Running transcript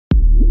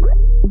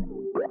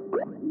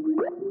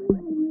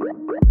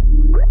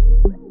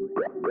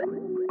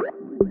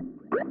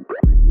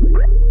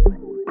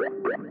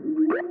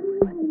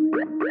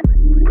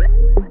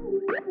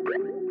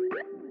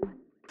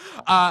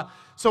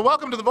So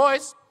welcome to The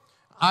Voice.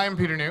 I am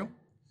Peter New.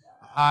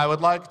 I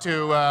would like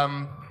to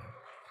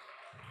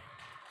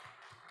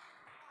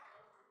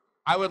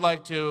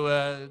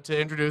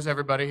introduce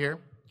everybody here.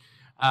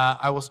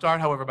 I will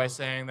start, however, by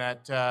saying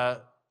that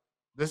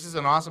this is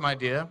an awesome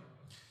idea.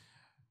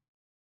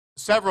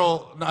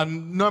 A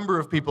number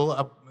of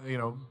people,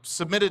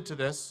 submitted to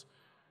this,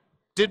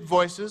 did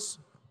voices,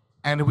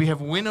 and we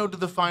have winnowed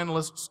the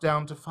finalists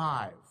down to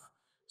 5.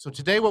 So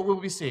today what we'll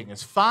be seeing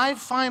is 5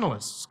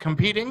 finalists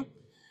competing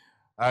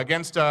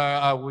against, for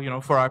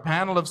our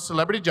panel of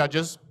celebrity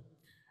judges,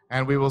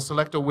 and we will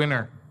select a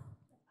winner.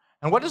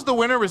 And what does the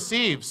winner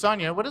receive?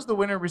 Sonia, what does the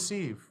winner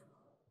receive?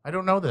 I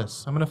don't know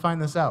this. I'm going to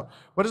find this out.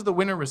 What does the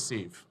winner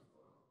receive?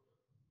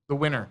 The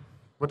winner.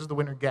 What does the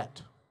winner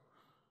get?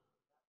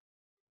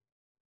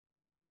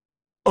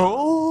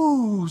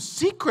 Oh,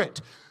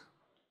 secret.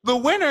 The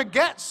winner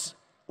gets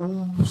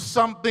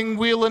something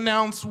we'll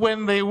announce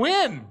when they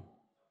win.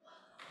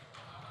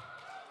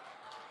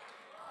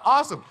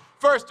 Awesome.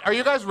 First, are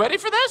you guys ready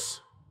for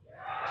this?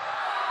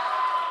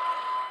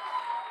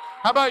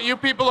 How about you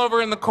people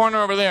over in the corner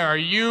over there? Are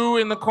you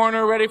in the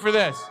corner ready for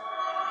this?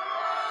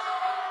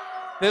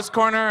 This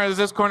corner, is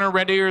this corner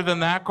readier than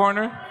that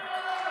corner?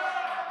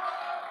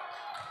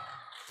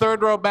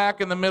 Third row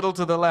back in the middle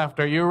to the left.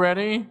 Are you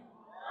ready?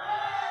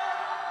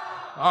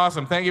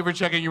 Awesome. Thank you for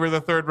checking you were the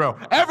third row.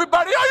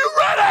 Everybody, are you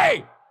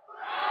ready?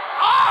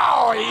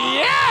 Oh,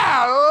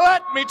 yeah!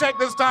 Let me take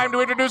this time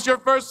to introduce your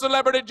first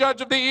celebrity judge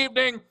of the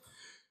evening,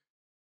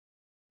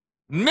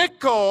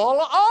 Nicole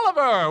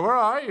Oliver. Where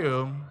are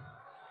you?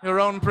 Your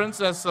own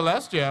Princess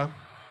Celestia.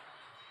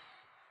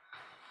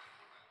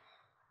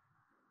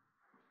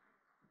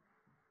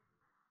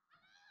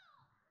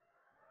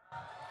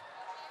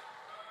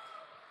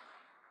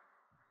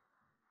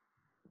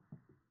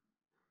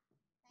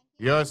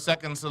 Your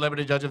second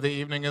celebrity judge of the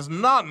evening is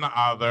none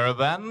other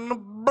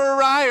than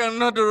Brian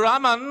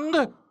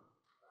Drummond.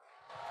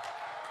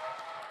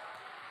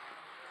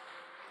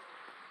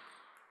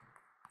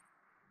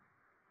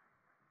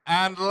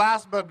 And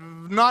last but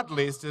not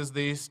least is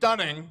the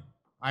stunning,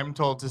 I'm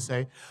told to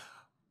say,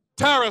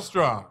 Tara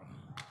Strong.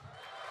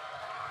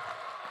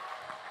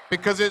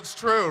 Because it's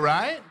true,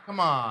 right? Come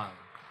on.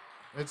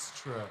 It's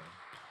true.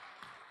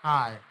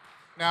 Hi.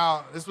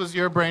 Now, this was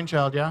your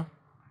brainchild, yeah?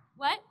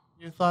 What?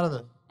 You thought of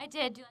this? I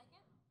did. Do you like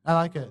it? I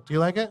like it. Do you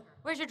like it?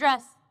 Where's your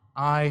dress?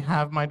 I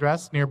have my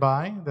dress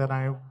nearby, then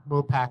I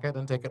will pack it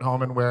and take it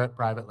home and wear it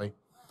privately.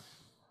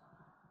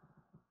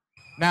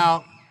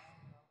 Now,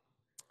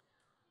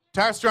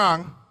 Tara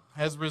Strong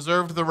has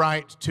reserved the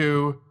right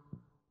to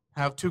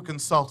have 2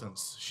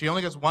 consultants. She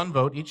only gets 1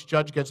 vote. Each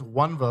judge gets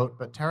 1 vote,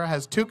 but Tara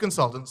has 2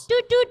 consultants.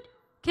 Doot, doot.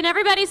 Can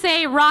everybody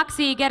say,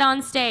 Roxy, get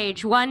on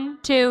stage? 1,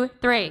 2,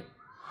 3.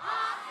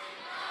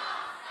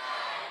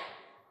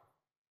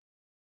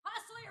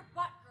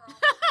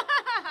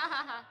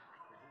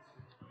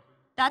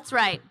 That's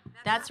right.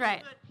 That's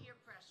right.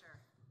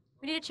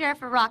 We need a chair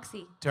for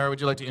Roxy. Tara,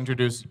 would you like to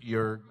introduce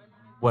your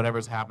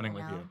whatever's happening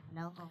with you?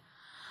 No.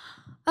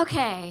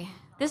 Okay,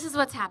 this is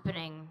what's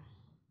happening.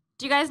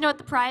 Do you guys know what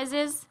the prize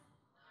is?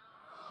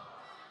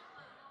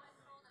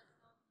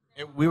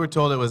 We were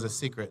told it was a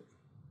secret.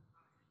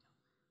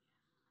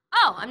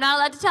 Oh, I'm not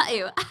allowed to tell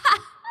you.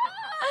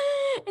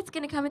 It's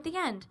gonna come at the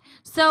end.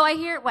 So I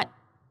hear, what?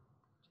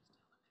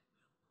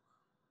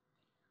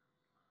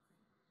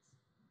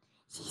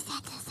 She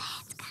said to say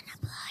it's gonna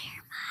blow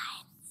your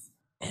minds.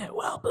 It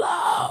will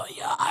blow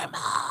your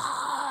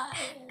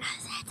mind.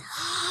 'Cause it's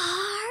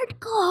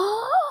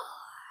hardcore.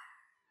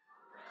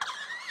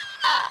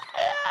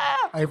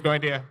 I have no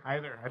idea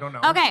either. I don't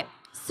know. Okay,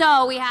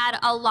 so we had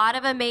a lot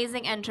of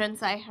amazing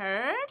entrants, I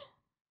heard.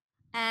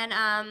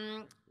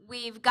 And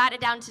we've got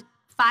it down to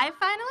 5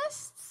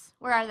 finalists.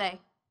 Where are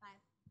they?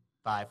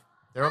 5.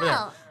 They're over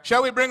there.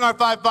 Shall we bring our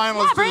 5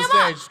 finalists to the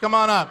stage? Come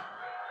on up.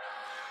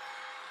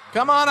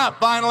 Come on up,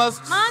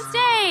 finalists. Come on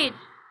stage.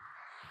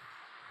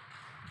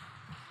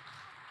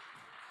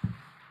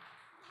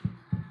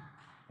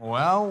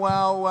 Well,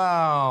 well,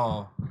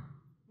 well.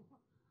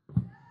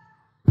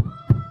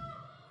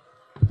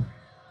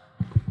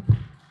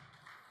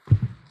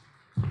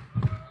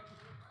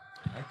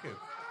 Thank you.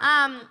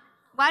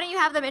 Why don't you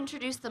have them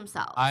introduce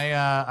themselves?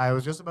 I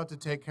was just about to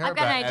take care of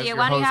that. I've got an idea.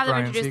 Why don't you have them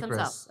introduce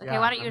themselves? Okay,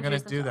 why don't you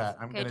introduce themselves?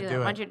 I'm going to do that.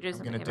 Why don't you introduce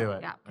them? I'm going to do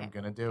it. Yeah, okay. I'm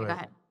going to do it. Go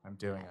ahead. I'm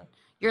doing it.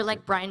 You're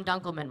like Brian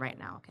Dunkelman right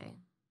now, okay?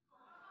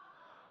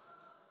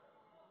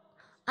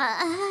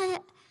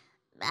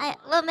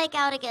 We'll make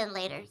out again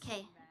later.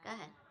 Okay, go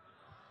ahead.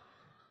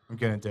 I'm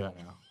going to do it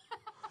now.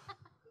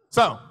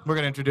 So, we're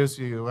going to introduce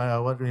you.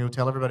 What do you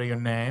tell everybody your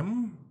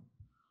name?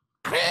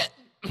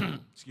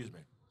 Excuse me.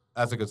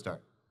 That's a good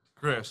start.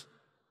 Chris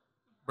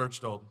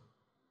Birchtold.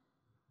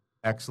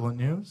 Excellent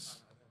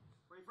news.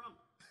 Where are you from?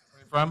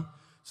 Where are you from?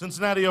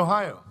 Cincinnati,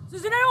 Ohio.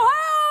 Cincinnati,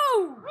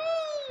 Ohio!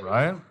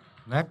 Right.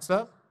 Next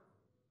up.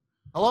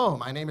 Hello,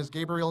 my name is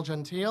Gabriel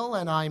Gentile,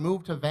 and I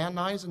moved to Van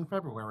Nuys in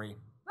February.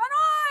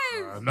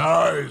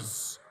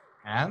 Nice.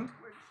 And?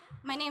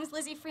 My name is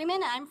Lizzie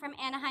Freeman. I'm from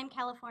Anaheim,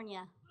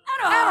 California.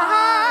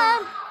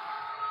 Anaheim!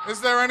 Is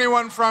there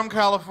anyone from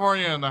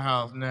California in the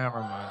house?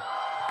 Never mind.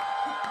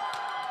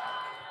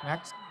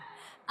 Next.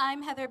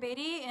 I'm Heather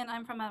Beatty, and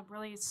I'm from a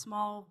really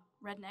small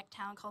redneck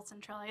town called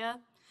Centralia.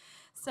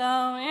 So,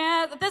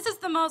 yeah, this is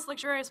the most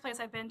luxurious place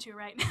I've been to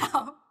right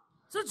now.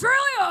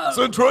 Centralia!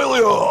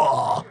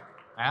 Centralia!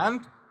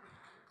 And?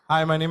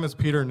 Hi, my name is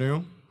Peter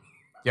New.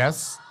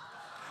 Yes?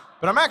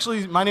 But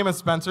my name is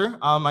Spencer.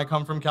 I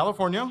come from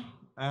California.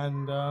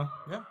 And,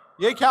 yeah.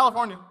 Yay,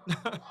 California.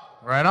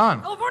 Right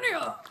on.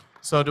 California!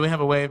 So do we have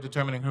a way of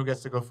determining who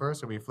gets to go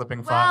first? Are we flipping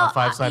a Well,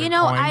 five-sided you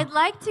know, coin? I'd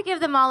like to give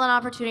them all an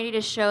opportunity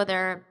to show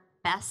their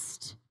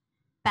best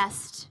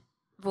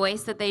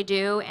voice that they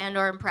do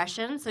and/or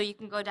impression. So you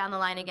can go down the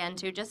line again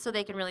too, just so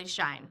they can really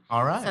shine.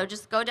 All right. So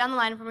just go down the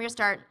line from your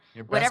start.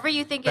 Your best- Whatever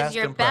you think is best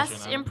your impression,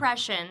 best huh?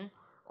 impression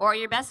or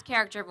your best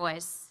character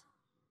voice.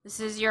 This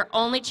is your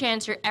only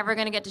chance you're ever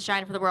going to get to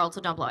shine for the world,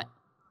 so don't blow it.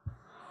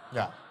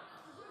 Yeah.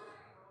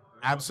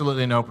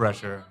 Absolutely no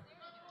pressure.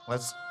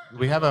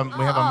 We have a mic.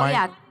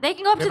 Yeah, they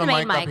can go up We to have the a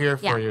main mic mic. up here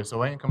yeah. for you, so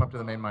why don't you come up to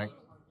the main mic?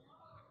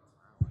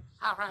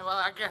 All right, well,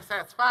 I guess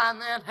that's fine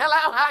then.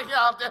 Hello, how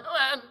y'all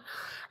doing?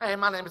 Hey,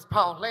 my name is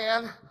Paul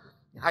Lynn.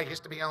 I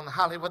used to be on the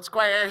Hollywood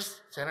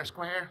Squares, Center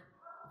Square.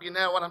 You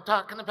know what I'm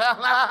talking about.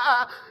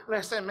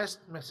 Listen,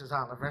 Mrs.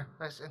 Oliver,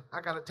 listen, I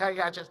gotta tell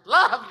you, I just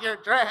love your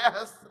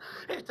dress.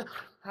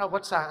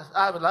 What size?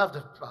 I would love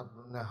to,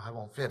 no, I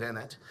won't fit in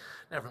it.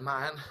 Never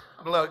mind.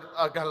 I've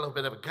got a little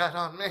bit of a gut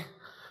on me,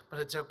 but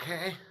it's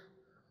okay.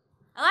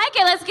 I like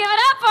it. Let's give it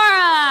up for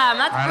him.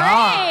 That's Right great.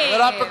 on. Give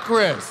it up for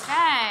Chris.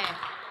 Okay.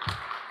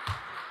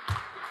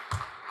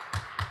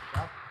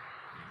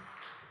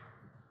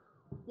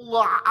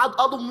 Well, I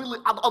don't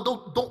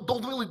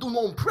really do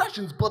no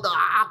impressions, but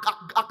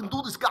I can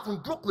do this guy from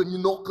Brooklyn, you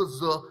know, cause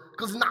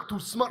he's not too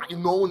smart, you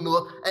know, and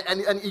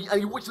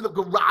he works in the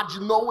garage,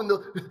 you know,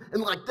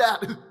 and like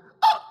that.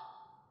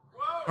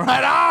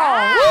 Right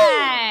on.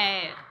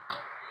 Right.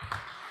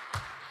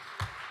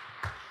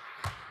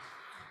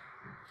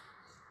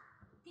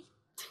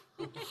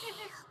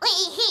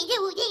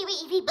 Hello there,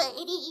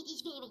 everybody. It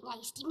is very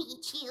nice to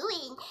meet you,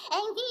 and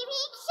I'm very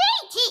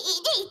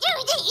excited to do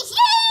this.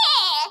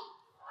 Yeah!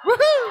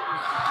 Woohoo!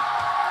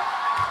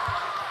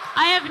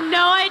 I have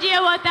no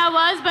idea what that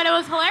was, but it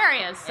was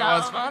hilarious. So, It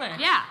was funny.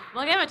 Yeah,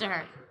 we'll give it to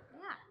her.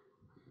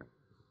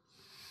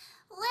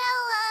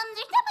 Well,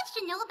 there's not much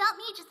to know about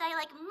me, just I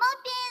like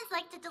muffins,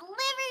 like to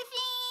deliver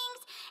things,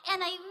 and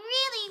I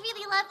really,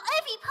 really love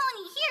every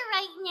pony here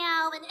right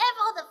now and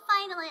all the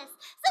finalists.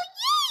 So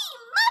yay,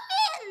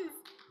 muffins!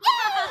 Yay!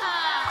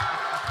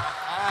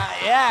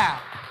 Yeah.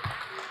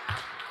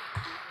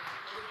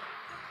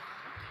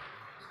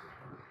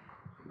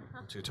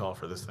 Too tall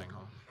for this thing,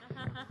 huh?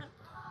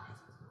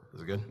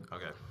 Is it good?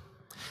 Okay.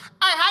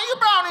 Hey, how you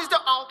brownies do?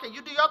 Oh, okay,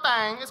 you do your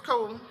thing. It's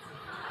cool.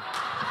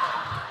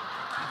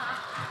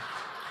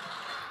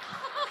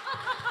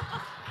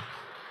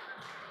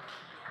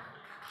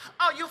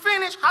 Oh, you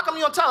finished? How come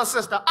you don't tell us,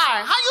 sister? All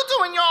right, how you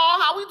doing, y'all?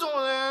 How we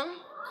doing?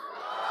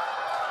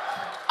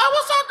 Oh,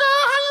 what's up,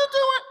 girl? How you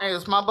doing? Hey,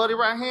 it's my buddy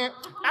right here.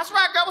 That's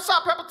right, girl. What's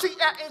up, Pepper T?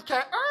 N-K.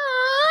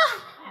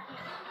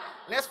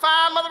 Let's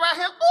find mother right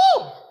here.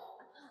 Ooh!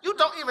 You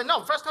don't even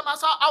know. First time I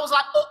saw her, I was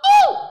like,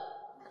 ooh, ooh!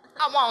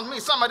 I want me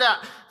some of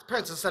that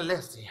Princess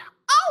Celestia.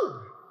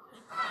 Oh!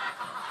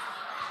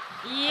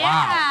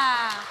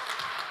 Yeah.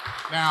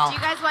 Now, Do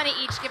you guys want to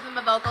each give them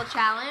a vocal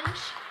challenge?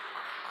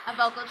 A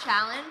vocal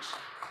challenge?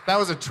 that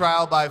was a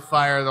trial by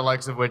fire, the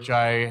likes of which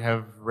I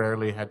have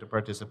rarely had to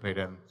participate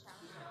in.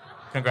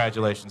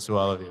 Congratulations to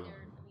all of you.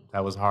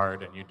 That was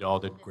hard, and you all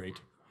did great.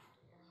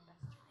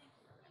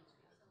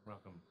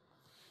 Welcome.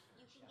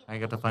 I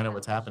got to find out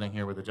what's happening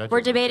here with the judges.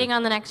 We're debating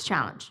on the next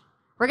challenge.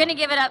 We're going to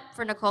give it up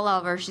for Nicole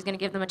Oliver. She's going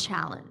to give them a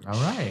challenge. All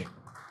right.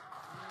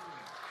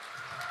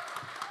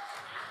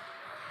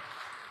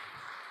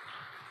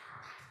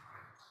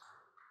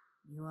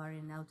 You are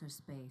in outer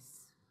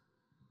space.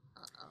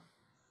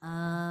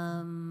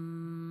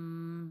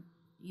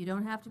 You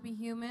don't have to be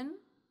human,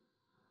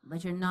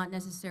 but you're not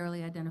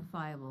necessarily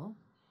identifiable.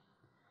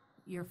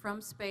 You're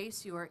from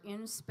space, you are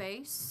in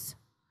space,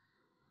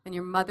 and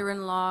your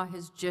mother-in-law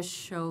has just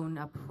shown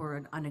up for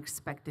an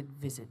unexpected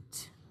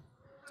visit.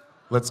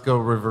 Let's go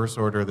reverse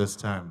order this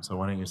time. So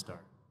why don't you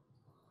start?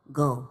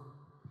 Go.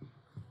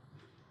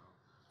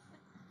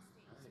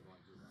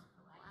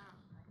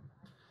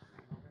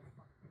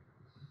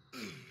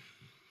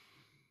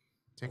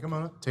 Take a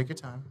moment. Take your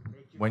time.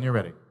 When you're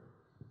ready.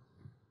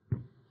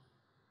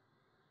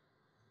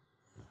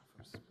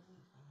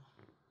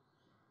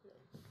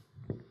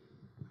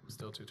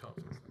 Still too tall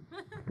for this thing.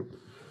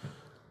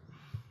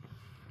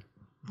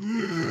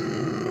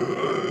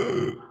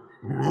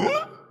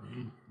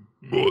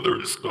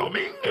 Mother's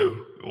coming.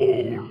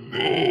 Oh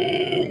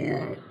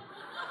no.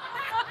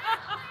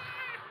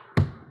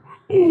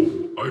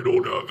 Oh, I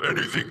don't have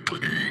anything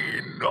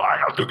clean. I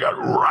have to get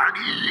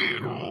ready.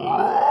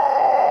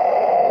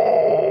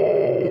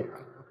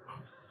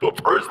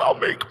 But first I'll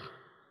make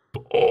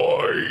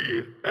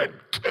pie and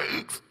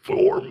cakes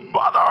for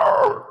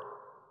Mother.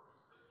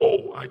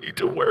 Oh, I need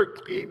to wear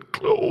clean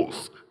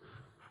clothes.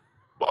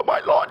 My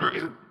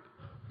laundry.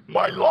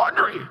 My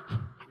laundry.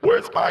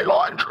 Where's my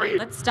laundry?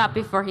 Let's stop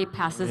before he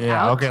passes out.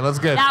 Yeah, okay, let's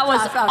get. That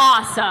was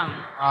awesome.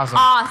 Awesome.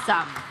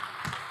 Awesome.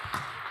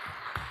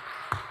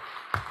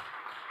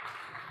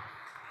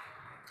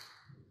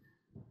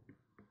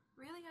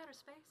 Really outer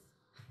space?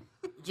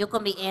 You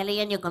can be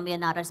alien, you can be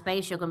in outer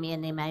space, you can be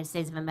in the United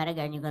States of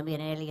America, and you can be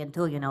an alien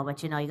too, you know.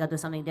 But you know, you gotta do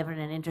something different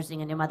and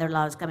interesting, and your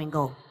mother-in-law is come and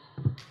go.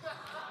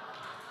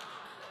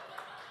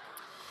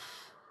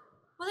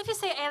 Well, if you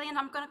say alien,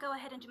 I'm gonna go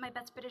ahead and do my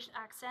best British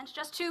accent,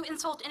 just to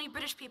insult any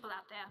British people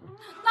out there.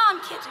 No, I'm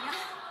kidding.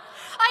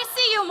 I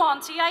see you,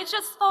 Monty. I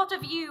just thought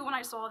of you when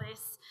I saw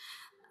this.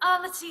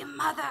 Let's see,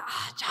 mother.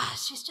 Oh,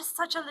 gosh, she's just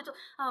such a little.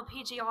 Oh,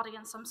 PG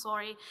audience, I'm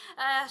sorry.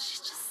 She's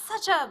just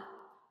such a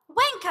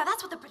wanker.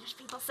 That's what the British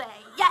people say.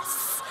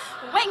 Yes,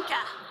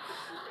 wanker.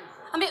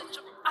 I mean,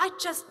 I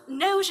just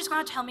know she's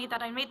going to tell me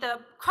that I made the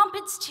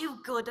crumpets too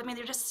good. I mean,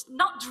 they're just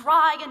not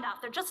dry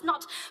enough. They're just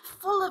not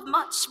full of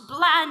much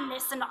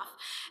blandness enough.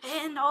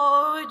 And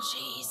oh,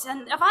 jeez.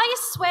 And if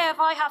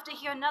I have to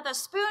hear another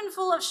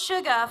spoonful of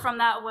sugar from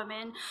that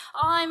woman,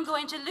 I'm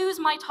going to lose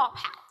my top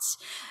hat.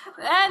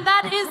 And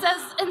that is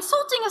as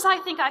insulting as I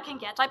think I can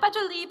get. I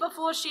better leave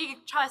before she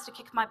tries to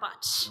kick my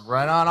butt.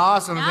 Right on,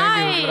 awesome.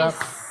 Thank you. Give it up.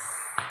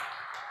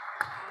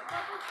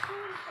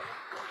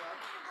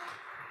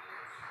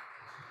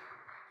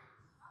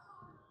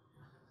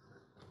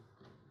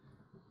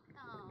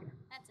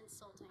 That's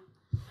insulting.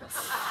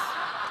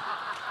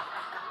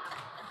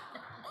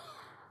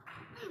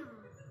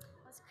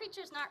 This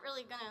creature's not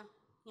really gonna,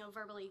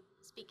 verbally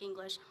speak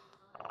English.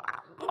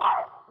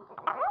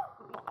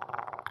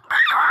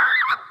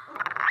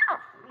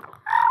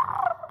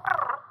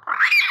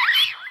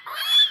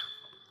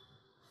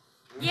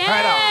 Yay!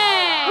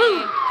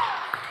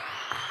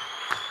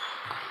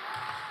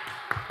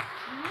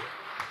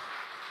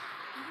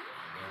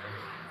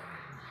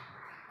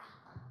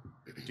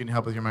 Do you need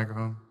help with your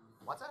microphone?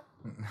 What's that?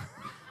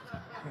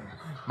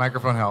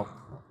 Microphone help.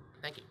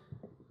 Thank you.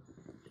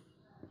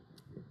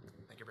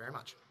 Thank you very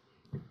much.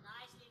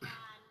 Nicely done.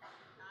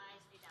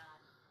 Nicely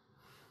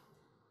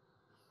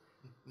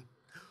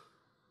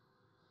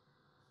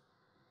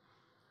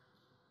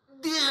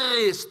done.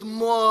 Dearest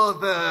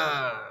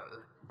mother,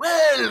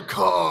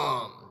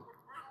 welcome.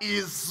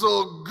 It's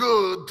so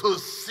good to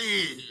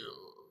see you.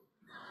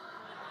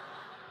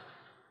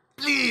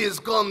 Please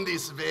come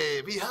this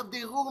way. We have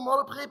the room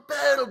all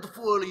prepared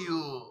for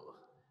you.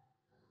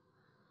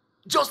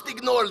 Just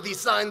ignore the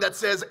sign that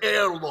says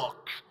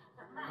airlock.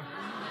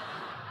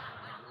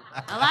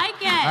 I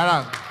like it. Right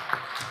on.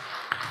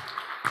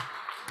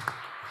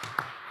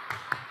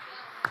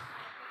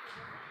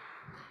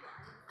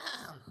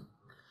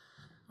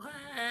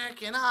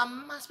 Working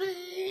on my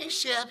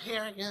spaceship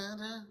here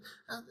again.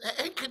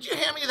 Hey, could you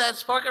hand me that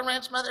fork and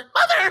wrench, Mother?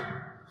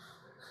 Mother!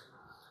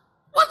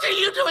 What are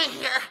you doing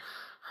here?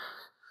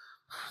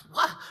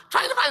 What?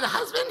 Trying to find a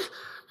husband?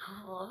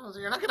 Oh,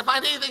 you're not going to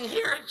find anything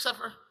here except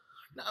for...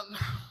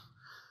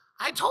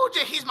 I told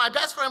you he's my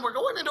best friend. We're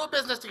going into a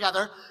business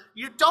together.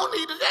 You don't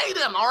need to date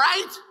him, all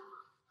right?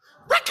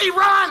 Ricky,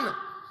 run!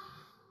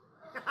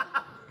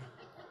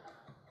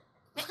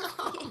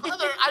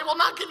 Mother, I will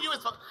not give you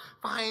his phone.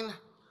 Fine.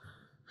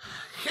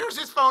 Here's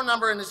his phone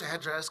number and his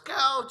address.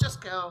 Go, just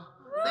go.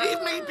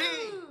 Leave me be.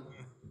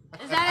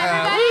 Is that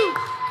everybody?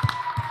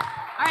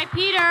 All right,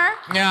 Peter.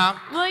 Yeah.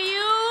 Will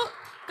you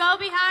go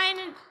behind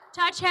and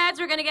touch heads?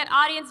 We're going to get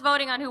audience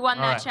voting on who won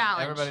All that right.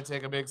 challenge. Everybody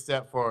take a big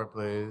step forward,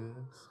 please.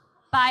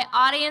 By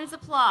audience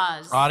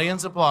applause.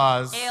 Audience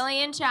applause.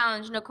 Alien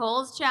challenge,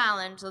 Nicole's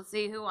challenge. Let's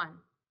see who won.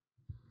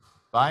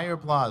 By your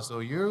applause. So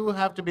you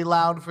have to be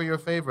loud for your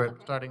favorite,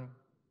 starting.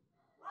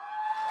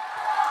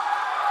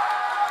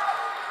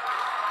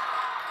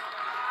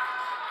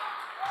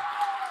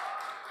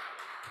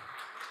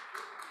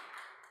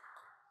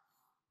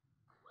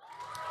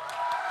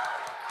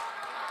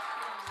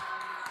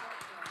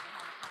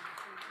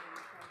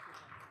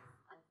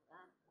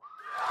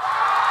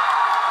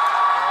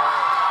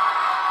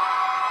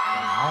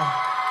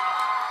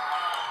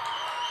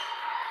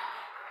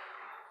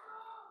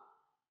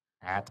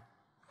 At.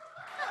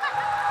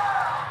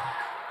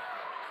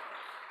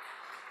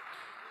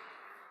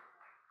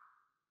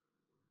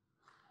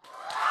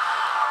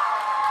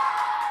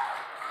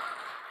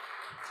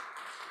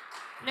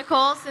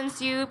 Nicole,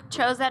 since you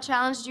chose that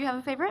challenge, do you have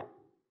a favorite?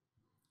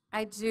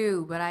 I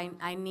do, but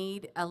I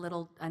need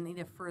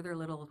a further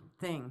little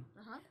thing.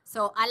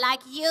 So I like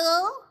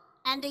you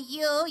and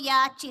you,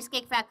 yeah,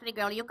 Cheesecake Factory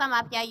girl. You come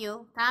up, yeah,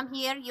 you. Come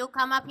here, you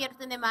come up here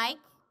to the mic.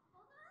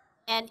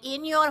 And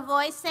in your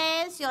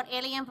voices, your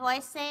alien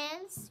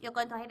voices, you're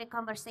going to have a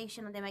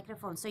conversation on the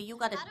microphone. So you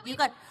gotta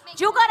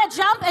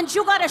jump and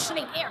you gotta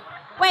shrink. Here,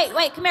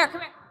 wait, come here.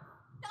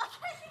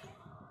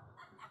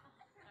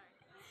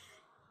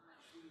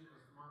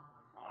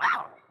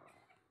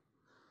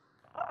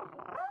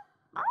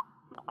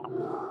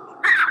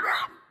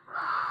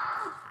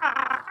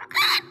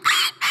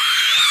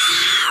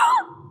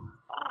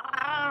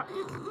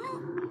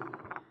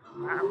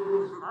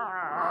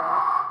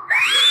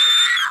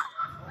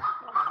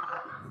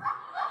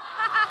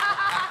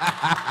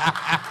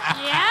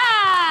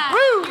 Yeah. Woo.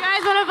 You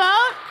guys want to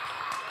vote?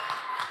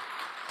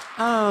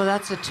 Oh,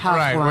 that's a tough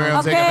Right, one. we're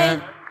gonna take a Okay.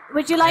 minute.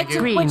 Would you like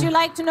Thank to? you. Would you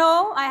like to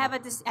know? I have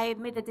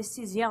made a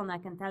decision. I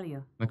can tell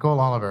you. Nicole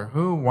Oliver,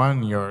 who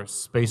won your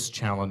space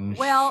challenge?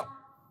 Well,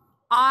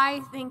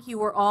 I think you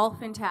were all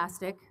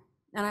fantastic,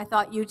 and I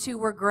thought you two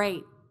were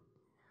great.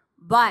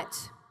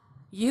 But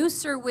you,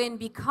 sir, win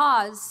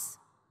because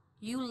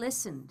you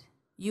listened.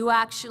 You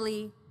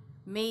actually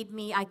made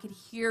me, I could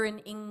hear in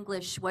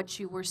English what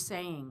you were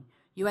saying.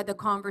 You had the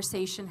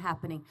conversation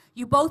happening.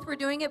 You both were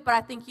doing it, but I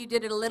think you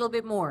did it a little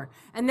bit more.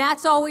 And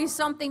that's always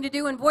something to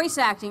do in voice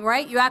acting,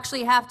 right? You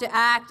actually have to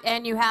act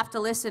and you have to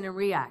listen and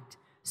react.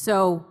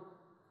 So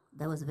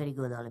That was very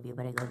good, all of you.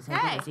 Very good.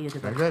 Hey.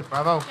 Very good,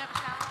 bravo.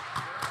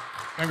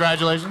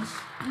 Congratulations.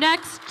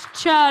 Next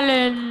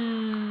challenge.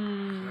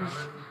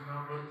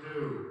 Number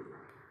 2.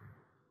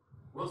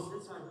 Well,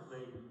 since I've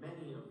played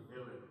many a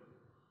villain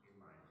in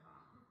my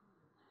time,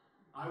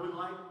 I would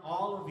like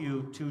all of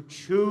you to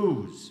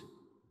choose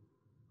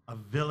a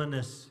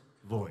villainous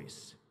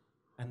voice.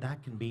 And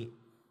that can be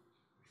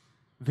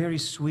very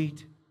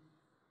sweet,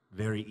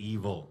 very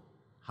evil,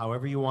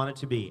 however you want it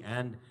to be.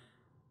 And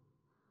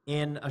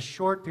in a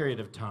short period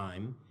of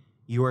time,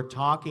 you are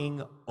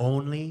talking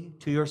only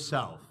to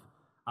yourself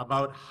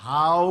about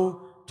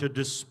how to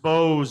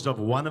dispose of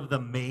one of the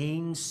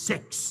main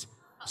 6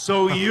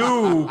 so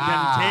you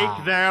can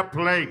take their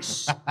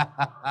place.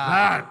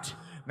 That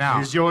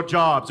is your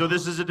job. So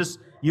this is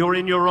you're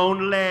in your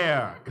own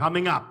lair,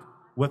 coming up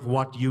with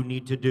what you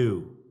need to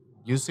do.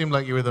 You seemed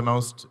like you were the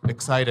most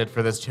excited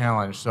for this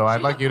challenge, so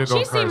I'd like you to go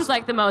She first. seems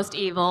like the most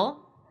evil.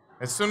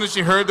 As soon as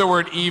she heard the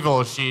word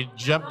evil, she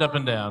jumped up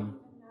and down.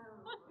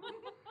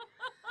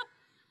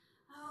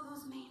 Oh,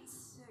 those main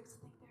 6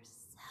 think they're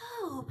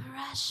so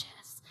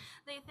precious.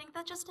 They think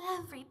that just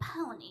every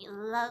pony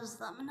loves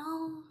them in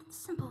all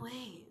simple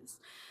ways.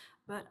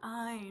 But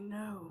I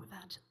know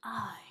that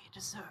I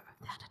deserve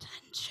that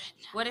attention.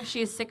 What if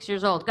she's 6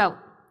 years old? Go.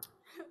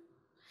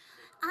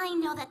 I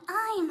know that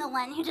I'm the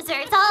one who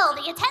deserves all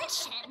the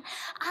attention.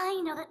 I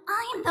know that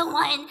I'm the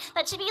one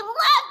that should be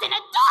loved and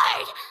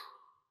adored.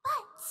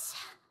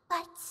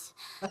 But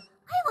I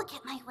will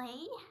get my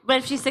way. What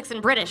if she's 6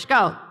 and British?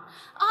 Go.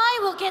 I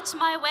will get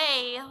my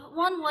way,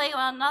 one way or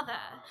another.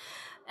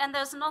 And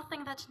there's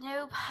nothing that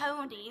no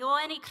pony or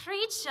any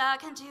creature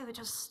can do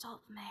to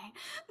stop me.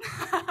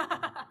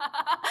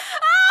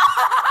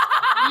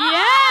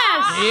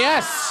 Yes!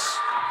 Yes!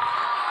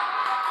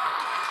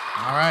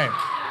 All right.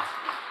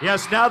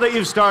 Yes, now that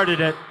you've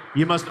started it,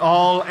 you must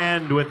all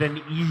end with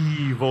an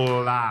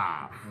evil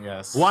laugh.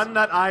 Yes. One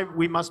that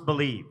we must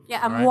believe.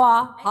 yeah, All right.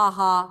 moi, ha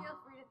ha.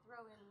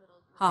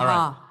 Ha All right.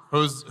 ha.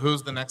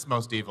 Who's the next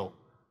most evil?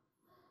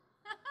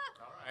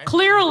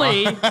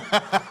 Clearly.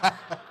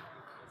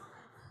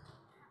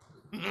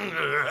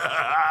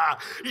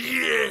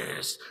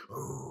 Yes!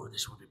 Oh,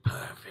 this will be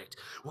perfect.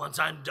 Once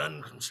I'm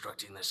done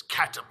constructing this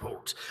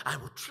catapult, I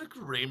will trick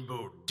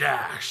Rainbow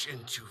Dash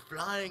into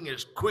flying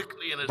as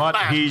quickly and as But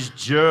fast. he's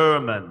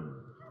German.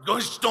 Oh,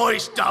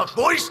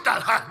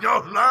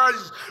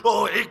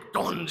 ich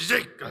don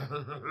sich.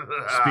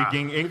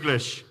 Speaking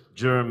English,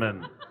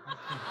 German.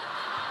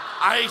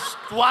 I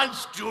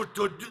want you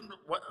to do.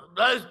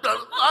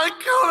 I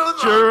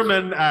can't.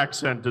 German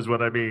accent is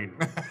what I mean.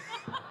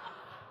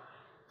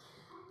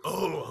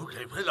 Oh,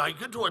 okay. Well, I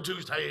get what you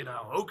say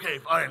now. Okay,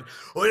 fine.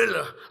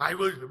 Well, I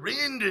will bring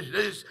in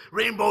this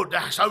Rainbow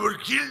Dash. I will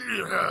kill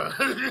you.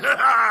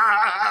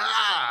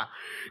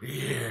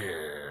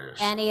 Yes.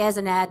 And he has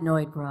an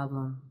adenoid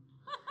problem.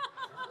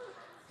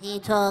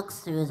 He talks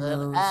through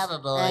those.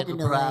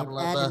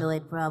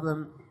 Adenoid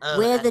problem.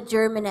 Where the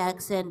German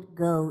accent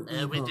go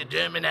evil. With the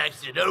German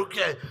accent,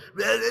 okay.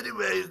 Well,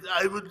 anyways,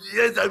 I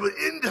will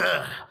end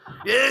her.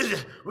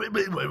 Yes. Wait,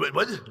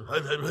 what?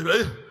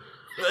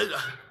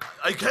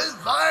 I can't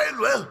find,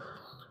 well.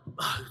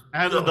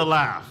 And the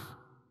laugh.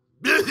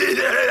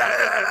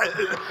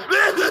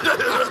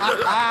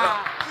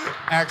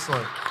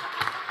 Excellent.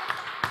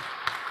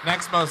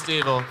 Next most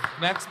evil.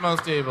 Next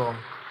most evil.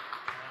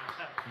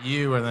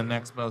 You are the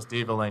next most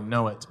evil, I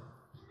know it.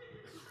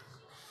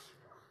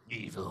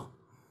 Evil.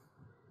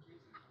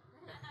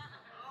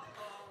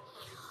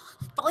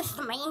 Those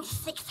main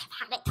 6 have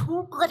had it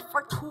too good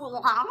for too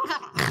long.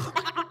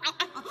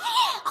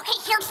 Okay,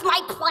 here's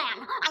my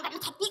plan. I'm going to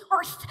take the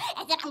Earth,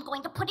 and then I'm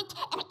going to put it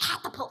in a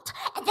catapult,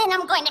 and then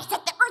I'm going to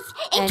set the Earth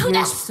And into you're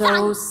the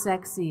so sun.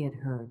 sexy it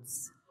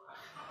hurts.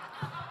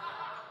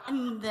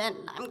 And then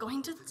I'm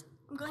going to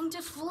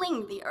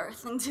fling the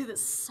Earth into the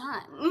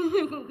sun.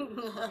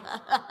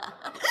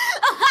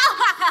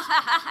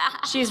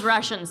 She's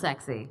Russian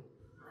sexy.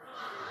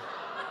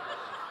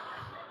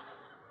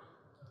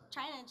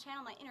 Trying to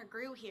channel my inner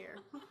Gru here.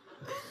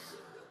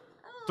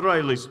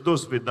 Trailis, do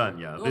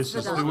svidania. This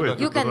is the way.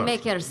 You can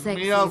make her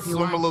sexy Meow, if you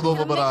want.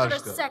 Summaludova Make her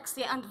Barashka.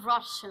 sexy and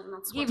Russian.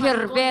 That's Give what I'm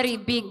her going very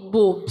to big do.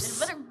 boobs.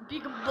 Very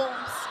big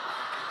boobs.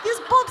 These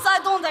boobs I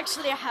don't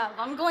actually have.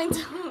 I'm going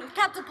to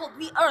catapult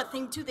the earth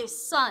into the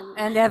sun.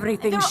 And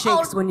everything They're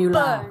shakes all when you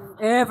laugh.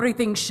 burned.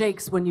 Everything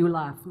shakes when you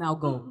laugh. Now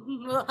go.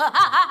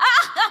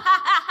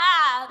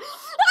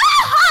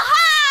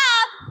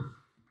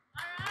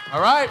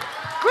 All right.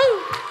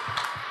 Woo!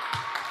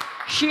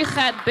 She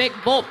had big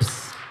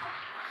boobs.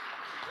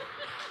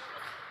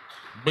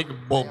 Big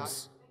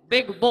bulbs.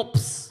 Big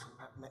boobs.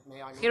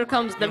 Here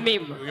comes the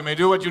meme. You may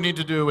do what you need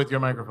to do with your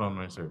microphone,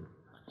 my sir.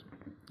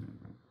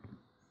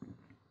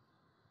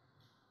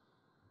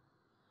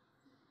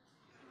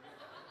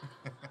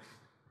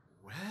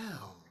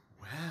 Well.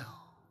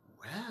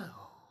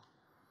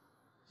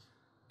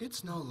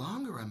 It's no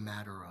longer a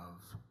matter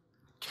of,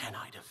 can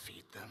I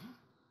defeat them?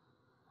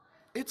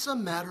 It's a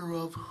matter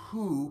of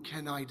who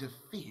can I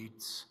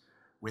defeat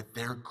with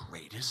their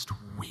greatest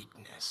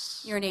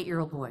weakness. You're an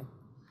 8-year-old boy.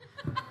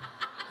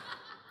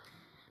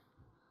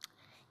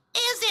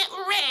 Is it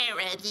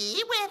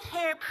Rarity with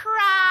her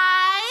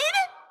pride?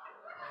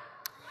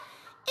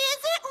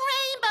 Is it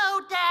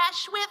Rainbow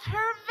Dash with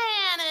her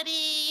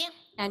vanity?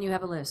 And you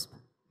have a lisp.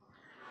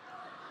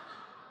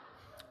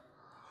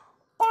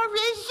 Or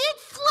is it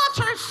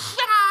Fluttershy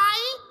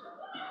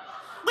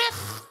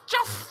with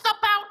just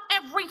about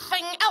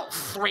everything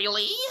else,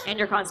 really? And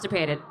you're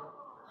constipated.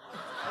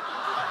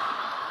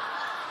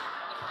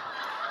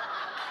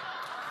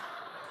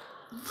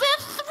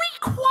 This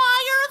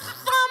requires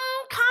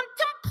some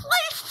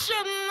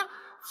contemplation.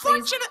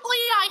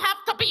 Fortunately, I have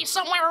to be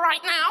somewhere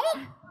right now.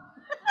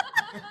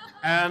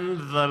 And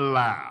the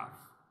laugh.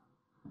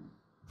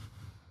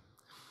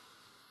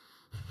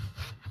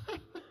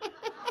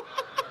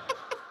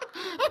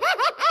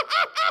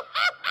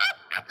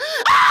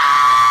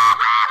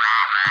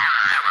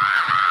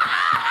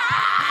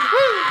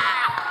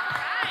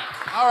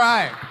 All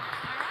right.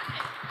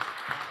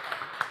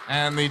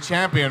 And the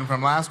champion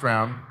from last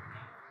round.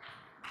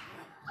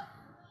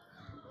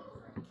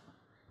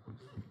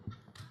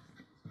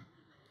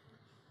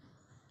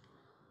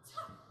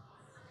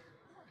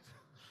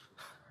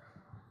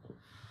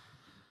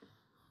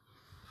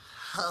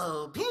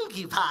 Oh,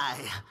 Pinkie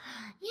Pie,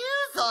 you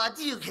thought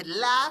you could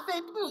laugh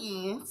at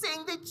me,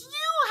 saying that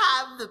you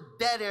have the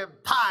better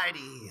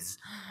parties.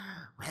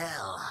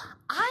 Well,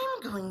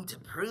 I'm going to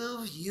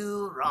prove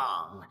you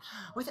wrong.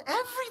 With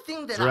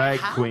everything that I Drag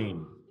have...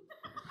 queen.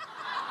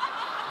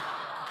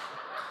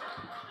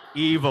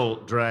 Evil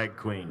drag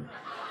queen.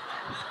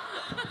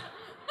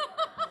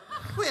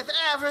 With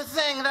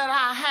everything that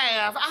I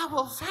have, I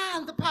will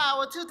find the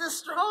power to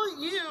destroy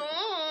you.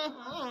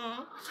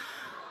 Mhm.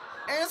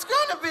 And it's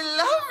gonna be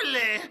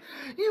lovely.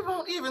 You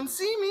won't even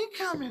see me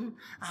coming.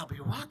 I'll be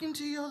walking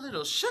to your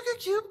little sugar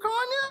cube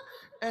corner,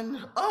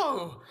 and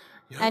oh,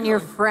 And you're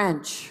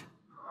French.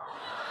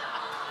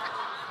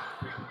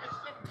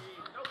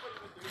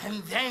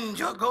 And then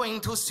you're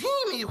going to see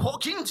me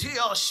walk into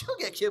your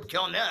sugar cube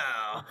corner.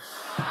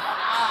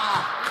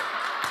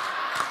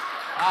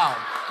 Wow.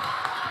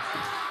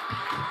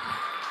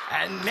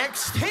 And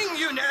next thing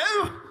you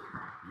know,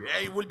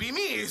 it will be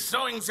me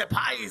throwing the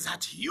pies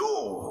at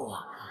you,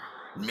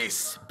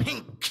 Miss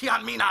Pinky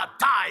Amina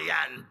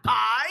Diane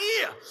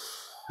Pie.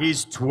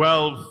 He's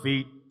 12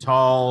 feet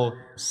tall,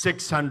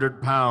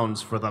 600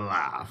 pounds for the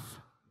laugh.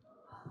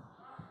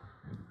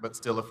 But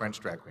still a French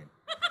drag queen.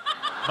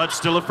 But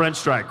still a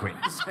French drag queen.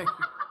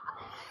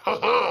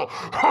 All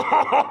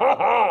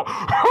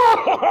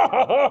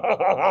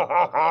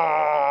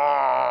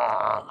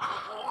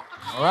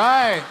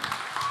right.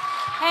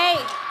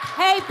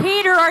 Hey,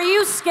 Peter, are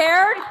you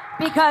scared?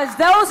 Because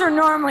those are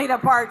normally the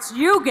parts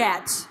you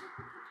get.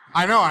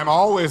 I know, I'm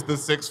always the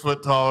 6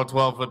 foot tall,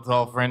 12 foot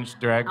tall French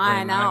drag queen.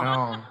 I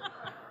know.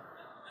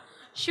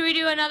 Should we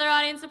do another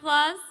audience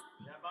applause?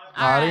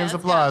 Audience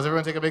applause.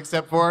 Everyone take a big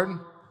step forward.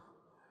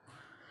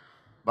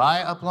 By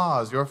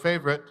applause, your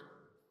favorite.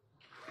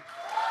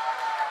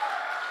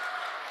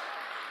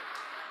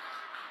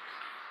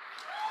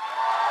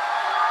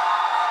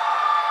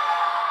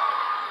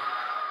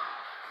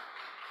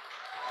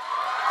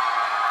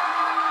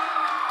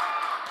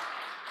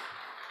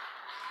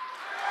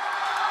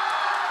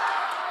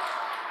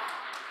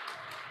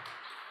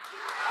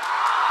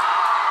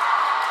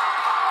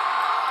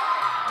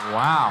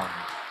 Wow.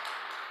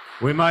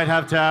 We might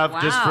have to have,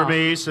 just for Wow.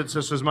 me, since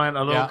this was mine,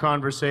 a little Yeah.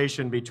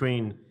 conversation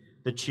between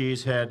the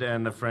cheesehead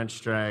and the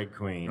French drag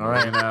queen. All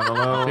right. We're gonna have a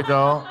little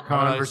Go.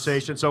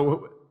 conversation.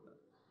 So,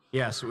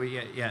 yes,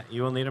 yeah,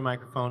 you will need a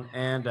microphone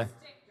and.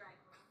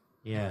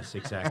 Yes,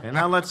 exactly.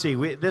 Now let's see.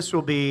 This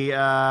will be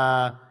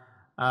one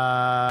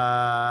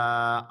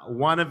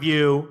of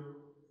you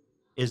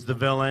is the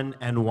villain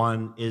and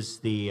one is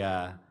the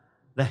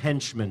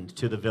henchman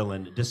to the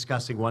villain,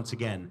 discussing once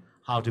again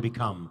how to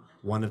become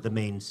one of the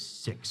main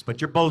six.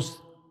 But you're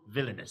both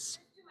villainous.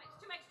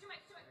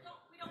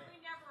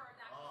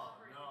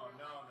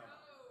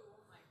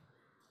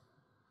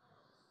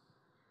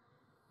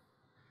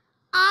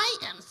 I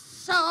am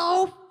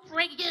so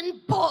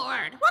friggin'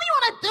 bored. What do you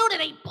want to do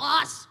today,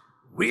 boss?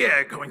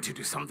 We're going to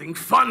do something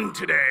fun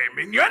today,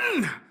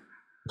 minion.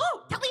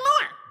 Oh, tell me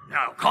more.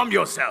 Now, calm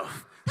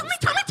yourself. Tell me.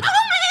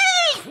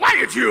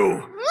 Quiet,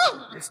 you!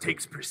 This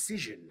takes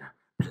precision,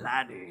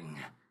 planning,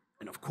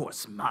 and of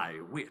course, my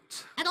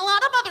wit. And a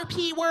lot of other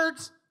P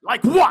words.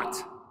 Like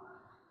what?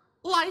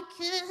 Like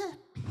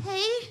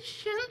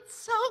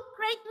patience, oh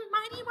great and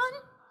mighty one.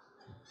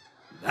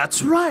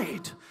 That's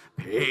right.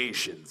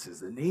 Patience is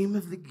the name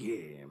of the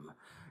game.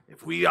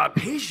 If we are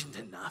patient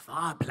enough,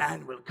 our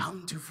plan will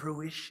come to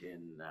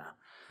fruition.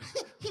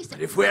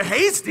 But if we're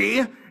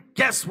hasty,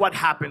 guess what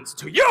happens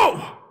to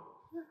you?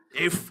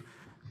 If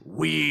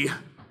we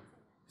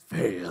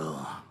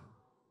fail.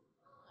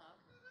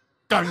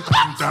 Dun, dun,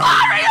 dun.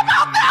 Sorry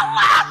about that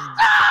last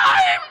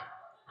time!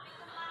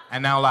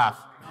 And now laugh.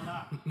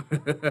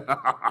 It's really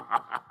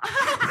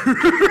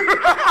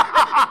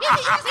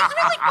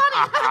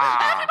funny.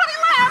 Everybody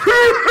laugh.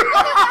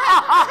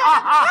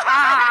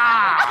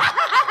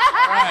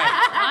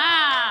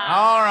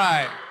 All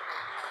right.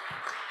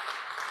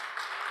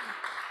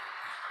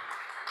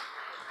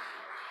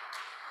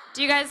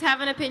 Do you guys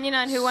have an opinion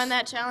on who won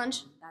that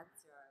challenge?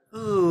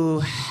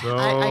 Ooh, So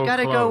I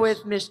gotta go close.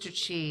 with Mr.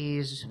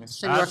 Cheese.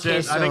 Senor That's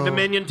it. I think the Queso.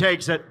 minion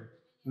takes it.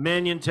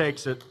 Minion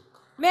takes it.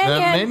 The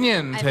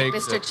minion I think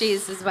takes Mr. it.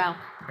 Cheese as well.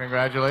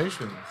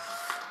 Congratulations.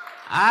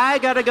 I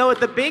gotta go with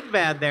the big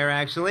bad there,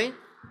 actually.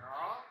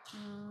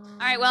 All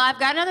right, well, I've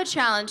got another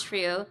challenge for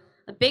you.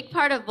 A big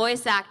part of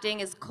voice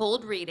acting is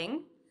cold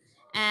reading,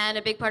 and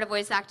a big part of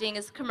voice acting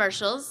is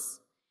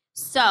commercials.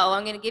 So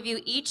I'm going to give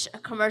you each a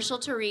commercial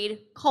to read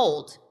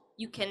cold.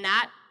 You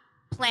cannot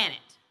plan it.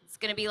 It's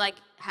going to be like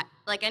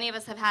any of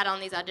us have had on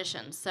these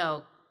auditions.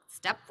 So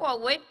step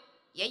forward.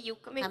 Yeah, you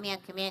come in. Come here,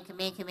 come here, come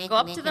here, come here. Go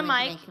come up here, to the come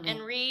here, mic come here.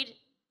 and read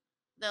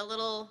the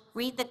little.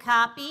 Read the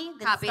copy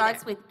that Copy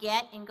starts there. with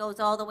get and goes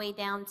all the way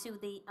down to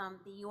the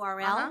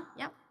URL. Uh-huh,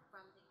 yep.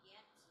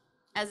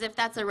 As if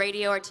that's a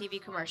radio or TV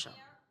commercial.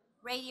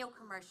 Radio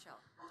commercial.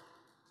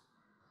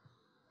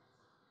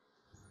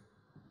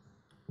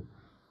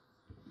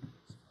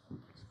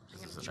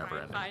 This is a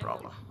never-ending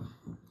problem.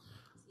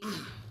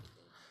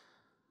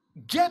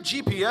 Get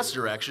GPS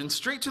directions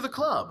straight to the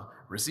club.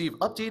 Receive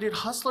updated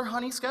Hustler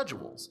Honey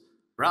schedules.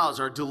 Browse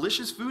our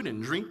delicious food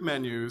and drink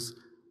menus.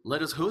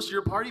 Let us host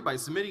your party by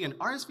submitting an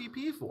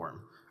RSVP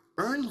form.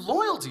 Earn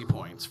loyalty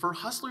points for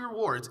Hustler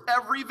rewards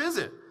every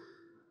visit.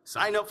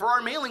 Sign up for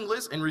our mailing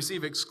list and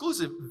receive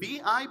exclusive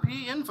VIP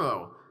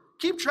info.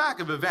 Keep track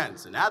of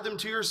events and add them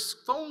to your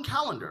phone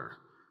calendar.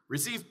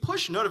 Receive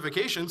push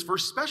notifications for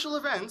special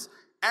events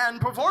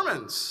and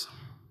performance.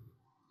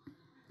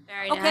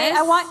 Very Okay,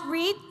 nice.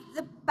 read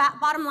the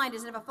bottom line.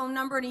 Does it have a phone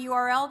number and a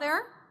URL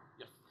there?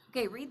 Yes.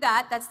 Okay, read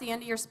that. That's the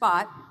end of your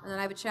spot. And then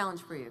I have a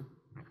challenge for you.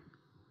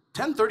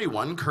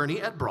 1031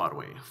 Kearney at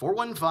Broadway,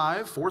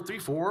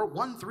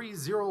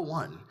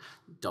 415-434-1301,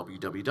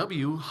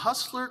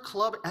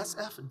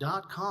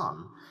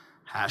 www.hustlerclubsf.com,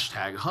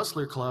 hashtag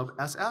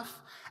HustlerClubSF,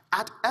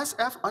 at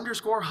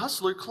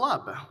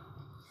SF_HustlerClub.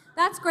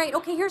 That's great.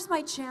 Okay, here's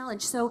my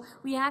challenge. So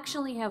we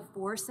actually have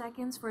 4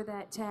 seconds for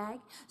that tag.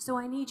 So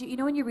I need you, you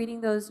know when you're reading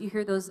those, you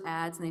hear those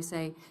ads and they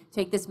say,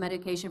 take this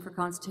medication for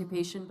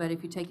constipation, but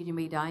if you take it, you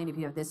may die, and if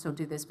you have this, don't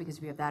do this, because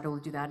if you have that, it will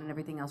do that, and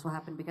everything else will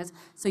happen because,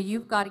 so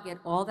you've got to get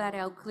all that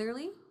out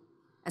clearly,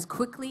 as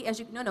quickly as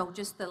you, no,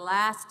 just the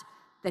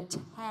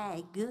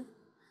tag.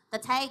 The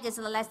tag is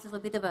the last little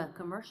bit of a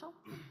commercial.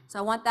 So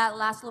I want that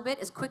last little bit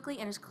as quickly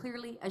and as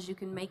clearly as you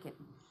can make it.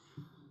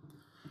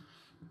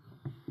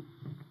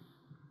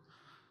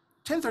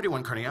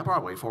 1031 Kearney at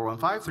Broadway,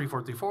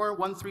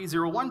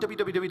 415-3434-1301,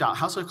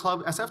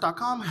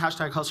 www.hustlerclubsf.com,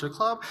 hashtag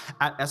HustlerClub,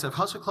 at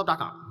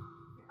sfhustlerclub.com.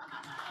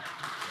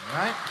 All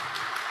right.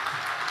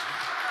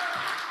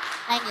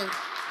 Thank you.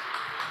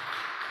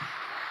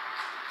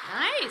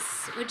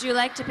 Nice. Would you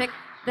like to pick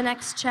the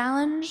next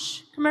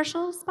challenge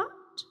commercial spot?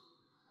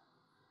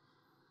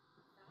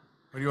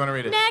 Where do you want to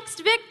read it?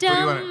 Next Where do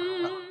you want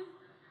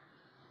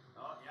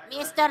victim.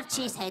 Mr.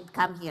 Cheesehead,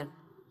 come here.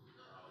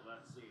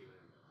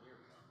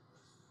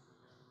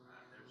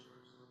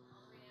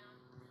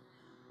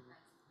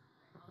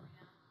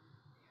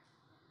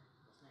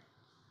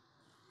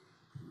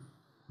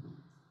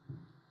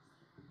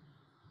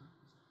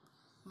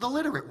 The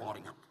literate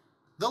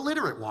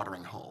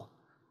watering hole.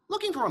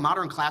 Looking for a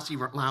modern classy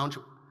lounge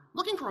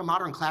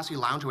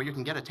where you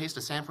can get a taste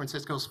of San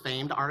Francisco's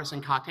famed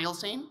artisan cocktail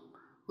scene?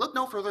 Look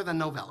no further than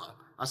Novella,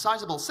 a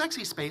sizable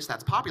sexy space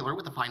that's popular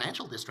with the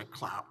financial district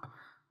crowd,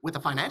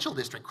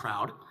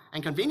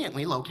 and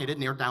conveniently located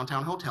near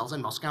downtown hotels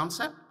in Moscow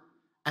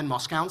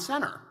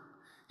Center.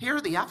 Here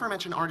the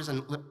aforementioned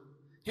artisan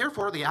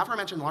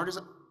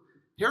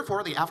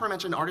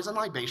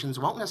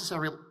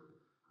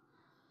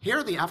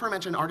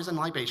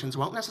libations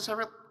won't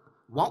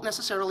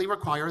necessarily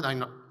require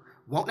the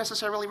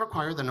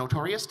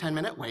notorious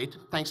 10-minute wait,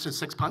 thanks to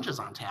 6 punches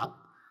on tap.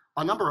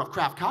 A number of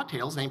craft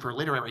cocktails named for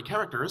literary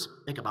characters,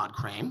 Ichabod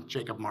Crane,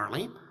 Jacob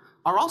Marley,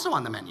 are also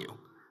on the menu,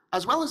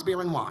 as well as beer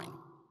and wine.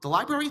 The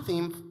library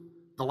theme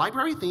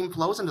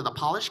flows into the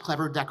polished,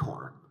 clever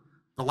decor.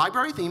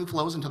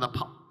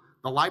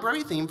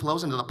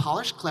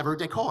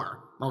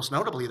 Most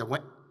notably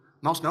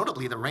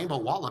the rainbow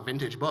wall of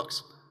vintage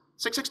books.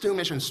 662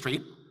 Mission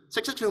Street,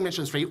 662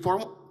 Mission Street,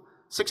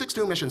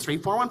 662 Mission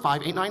Street,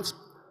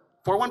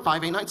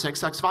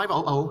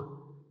 415-896-6500.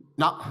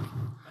 Not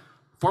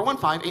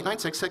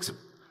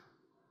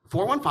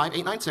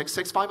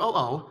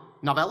 415-896-6500.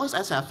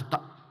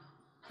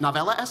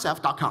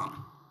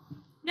 NovellaSF.com.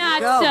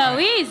 Not so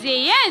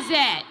easy, is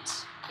it?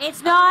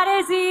 It's not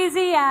as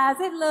easy as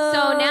it looks.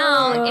 So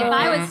now, if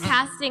I was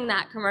casting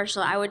that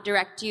commercial, I would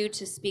direct you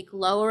to speak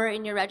lower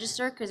in your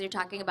register because you're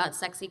talking about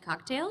sexy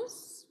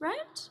cocktails,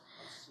 right?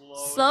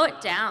 Slow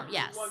it down,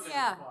 yes.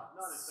 Yeah.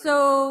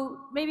 So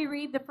maybe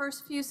read the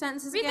first few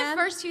sentences again. Read the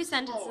first few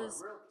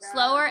sentences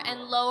slower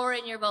and lower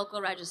in your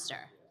vocal register.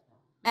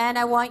 And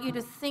I want you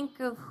to think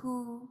of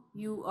who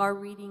you are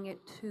reading it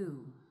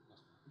to.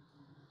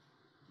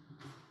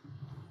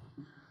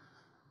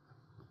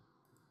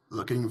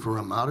 Looking for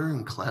a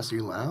modern, classy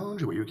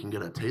lounge where you can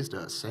get a taste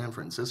of San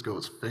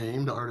Francisco's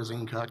famed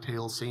artisan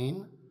cocktail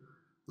scene?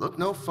 Look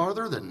no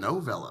farther than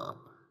Novella,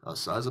 a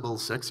sizable,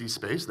 sexy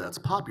space that's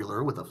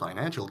popular with the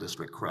financial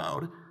district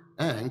crowd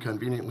and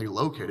conveniently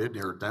located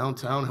near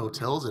downtown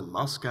hotels in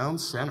Moscow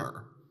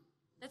Center.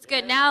 That's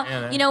good.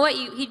 Now, you know what?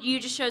 You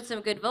just showed some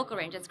good vocal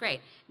range. That's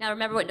great. Now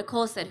remember what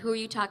Nicole said. Who are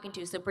you talking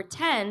to? So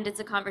pretend it's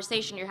a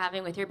conversation you're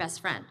having with your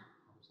best friend.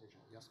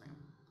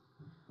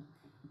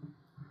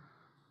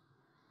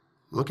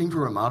 Looking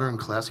for a modern,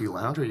 classy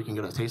lounge where you can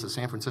get a taste of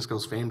San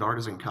Francisco's famed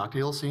artisan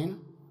cocktail scene?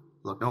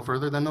 Look no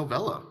further than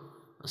Novella,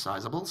 a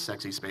sizable,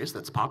 sexy space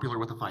that's popular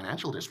with the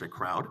financial district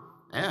crowd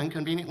and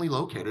conveniently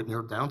located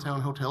near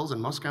downtown hotels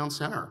in Moscow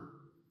Center.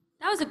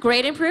 That was a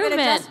great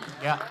improvement.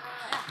 Yeah.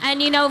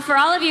 And you know, for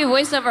all of you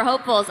voiceover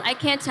hopefuls, I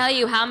can't tell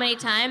you how many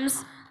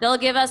times they'll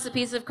give us a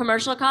piece of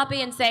commercial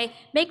copy and say,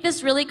 make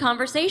this really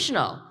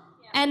conversational.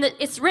 And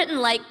it's written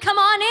like, come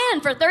on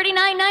in for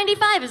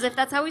 $39.95, as if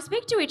that's how we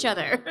speak to each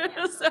other.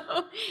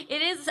 So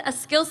it is a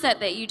skill set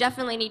that you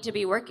definitely need to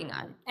be working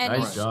on. And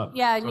Nice job.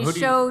 Yeah, and So you who do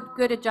you- showed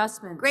good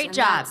adjustments. Great and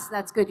job.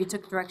 That's good. You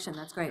took direction.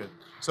 That's great.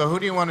 So who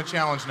do you want to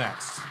challenge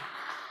next?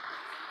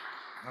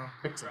 Oh,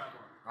 fix it.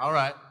 All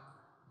right.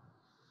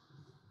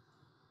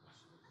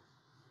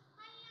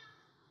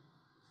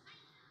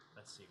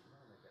 Let's see.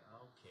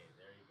 Okay,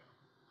 there you go.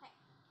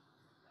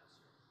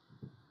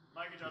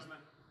 Mic adjustment.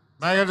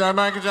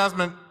 Mike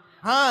Adjustment.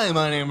 Hi,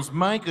 my name's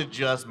Mike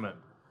Adjustment.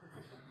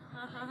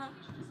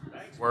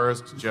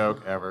 Worst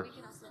joke ever.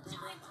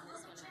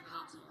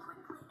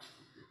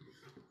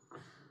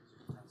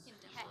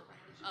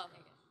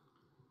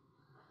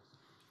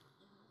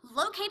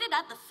 Located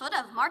at the foot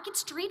of Market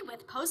Street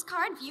with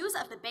postcard views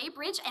of the Bay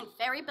Bridge and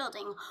Ferry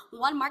Building,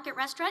 One Market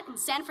Restaurant in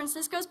San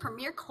Francisco's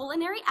premier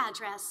culinary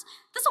address.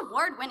 This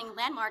award-winning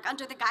landmark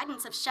under the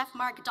guidance of Chef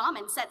Mark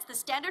Dahman sets the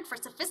standard for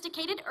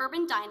sophisticated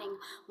urban dining.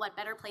 What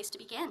better place to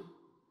begin?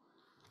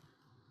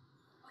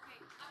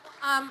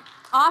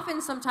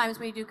 Often, sometimes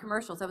when you do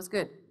commercials, that was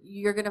good.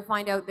 You're going to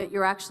find out that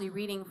you're actually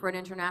reading for an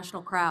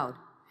international crowd.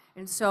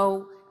 And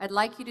so I'd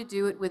like you to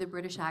do it with a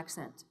British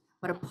accent,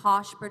 but a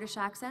posh British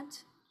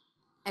accent.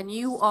 And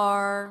you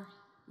are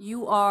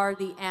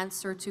the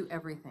answer to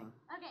everything.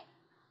 Okay.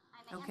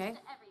 I'm the Okay? answer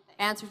to everything.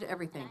 Answer to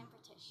everything. I'm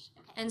British.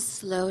 Okay. And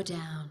slow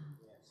down.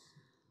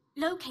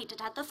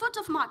 Located at the foot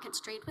of Market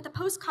Street with the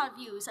postcard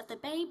views of the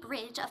Bay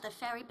Bridge of the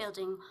Ferry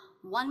Building,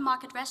 One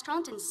Market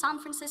Restaurant in San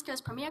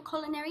Francisco's premier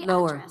culinary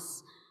Lower.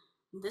 address.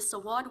 This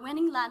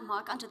award-winning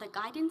landmark under the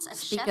guidance of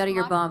Speak Chef out of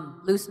your Mark...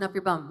 bum. Loosen up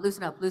your bum.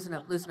 Loosen up, loosen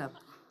up, loosen up.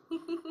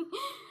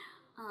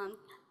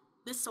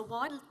 This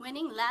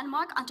award-winning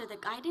landmark under the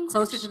guidance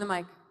Closer of... to the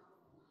mic.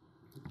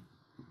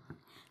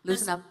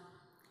 Loosen up.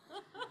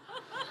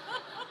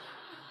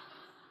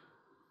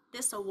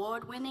 This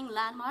award-winning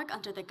landmark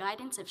under the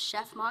guidance of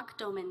Chef Mark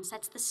Dahman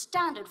sets the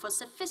standard for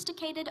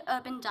sophisticated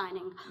urban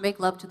dining. Make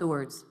love to the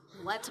words.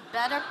 What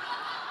better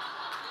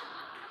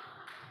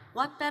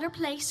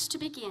place to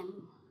begin?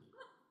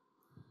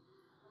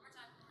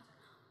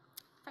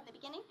 From the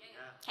beginning?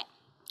 Okay.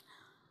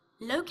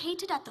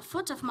 Located at the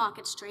foot of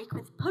Market Street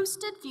with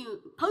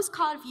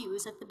postcard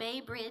views of the Bay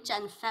Bridge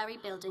and Ferry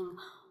Building,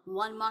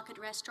 One Market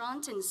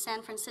Restaurant in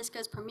San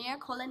Francisco's premier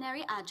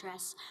culinary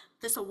address.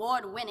 This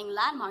award-winning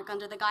landmark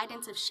under the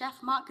guidance of Chef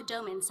Mark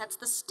Dahman sets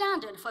the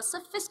standard for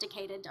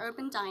sophisticated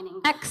urban dining.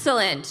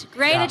 Excellent.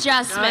 Great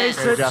adjustment.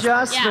 Nice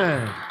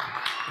adjustment.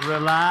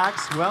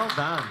 Relax. Well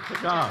done. Good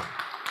job.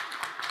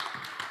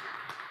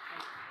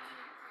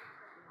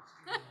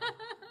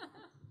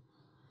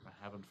 I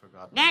haven't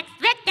forgotten. Next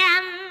victim.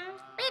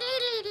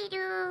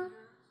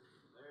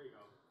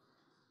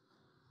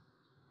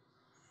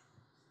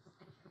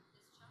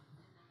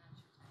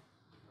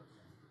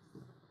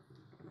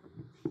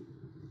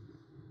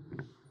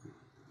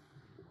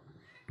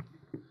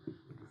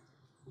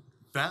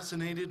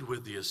 Fascinated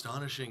with the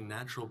astonishing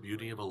natural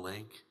beauty of a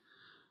lake,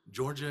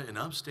 Georgia in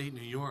upstate New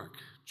York,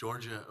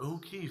 Georgia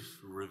O'Keeffe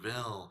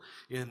revel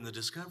in the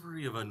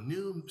discovery of a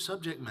new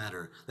subject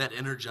matter that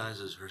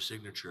energizes her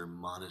signature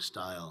modest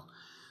style.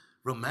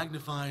 From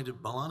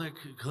magnified balonic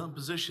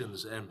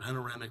compositions and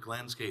panoramic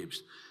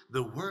landscapes,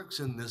 the works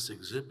in this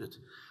exhibit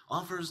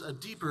offers a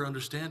deeper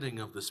understanding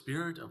of the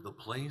spirit of the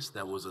place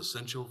that was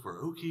essential for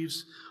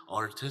O'Keefe's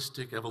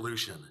artistic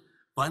evolution.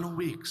 Final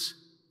Weeks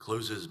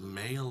closes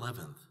May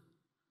 11th.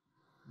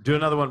 Do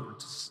another one.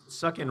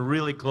 Suck in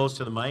really close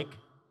to the mic.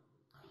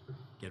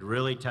 Get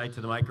really tight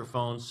to the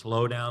microphone.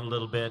 Slow down a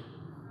little bit.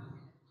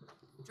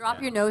 Drop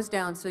your nose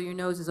down so your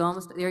nose is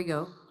almost, there you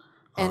go.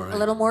 And All right. a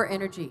little more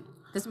energy.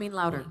 Doesn't mean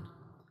louder.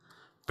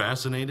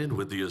 Fascinated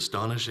with the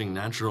astonishing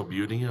natural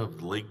beauty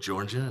of Lake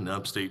Georgia in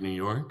upstate New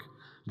York,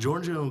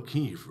 Georgia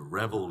O'Keeffe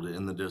reveled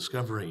in the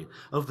discovery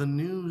of the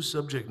new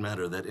subject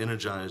matter that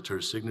energized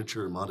her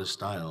signature modest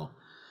style.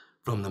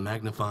 From the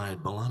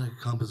magnified balladic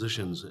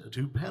compositions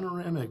to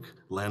panoramic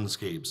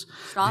landscapes.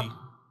 Stop.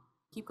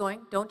 Keep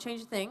going. Don't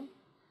change a thing.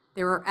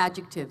 There are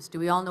adjectives. Do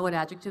we all know what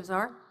adjectives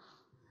are?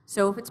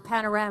 So if it's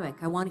panoramic,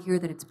 I want to hear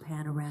that it's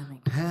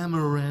panoramic.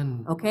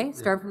 Okay,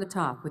 start from the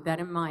top. With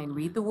that in mind,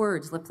 read the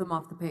words, lift them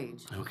off the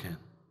page. Okay.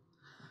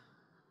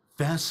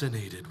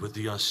 Fascinated with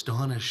the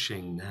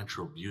astonishing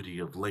natural beauty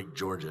of Lake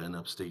Georgia in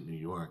upstate New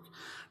York,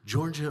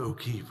 Georgia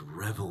O'Keeffe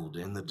reveled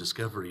in the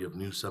discovery of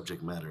new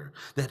subject matter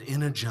that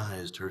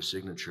energized her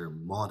signature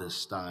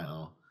modest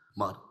style.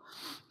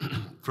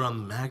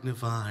 From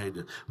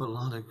magnified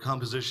melodic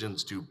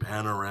compositions to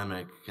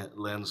panoramic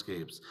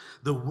landscapes,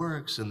 the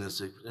works in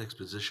this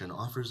exposition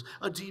offers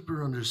a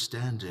deeper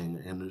understanding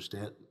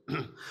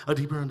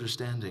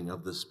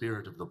of the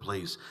spirit of the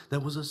place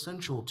that was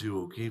essential to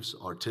O'Keeffe's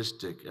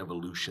artistic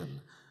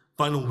evolution.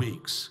 Final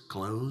Weeks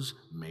close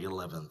May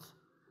 11th.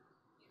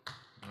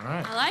 All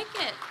right. I like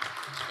it.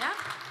 Yeah.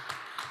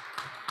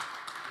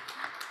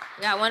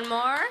 We got one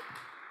more.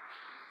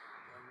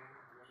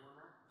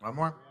 One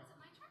more.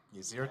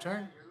 It's your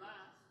turn.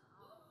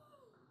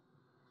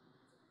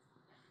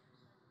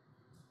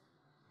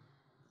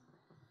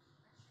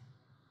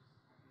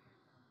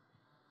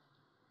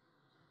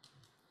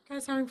 You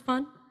guys having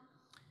fun?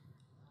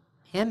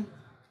 Him?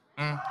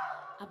 A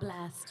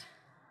blast.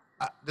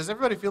 Does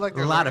everybody feel like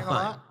they're A lot learning of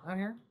fun. a lot out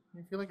here?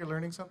 You feel like you're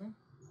learning something?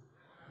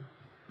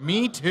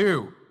 Me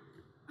too.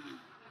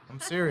 I'm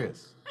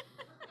serious.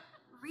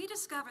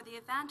 Rediscover the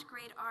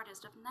avant-garde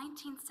artist of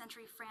 19th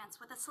century France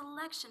with a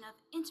selection of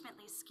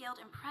intimately scaled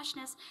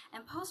Impressionist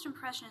and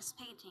Post-Impressionist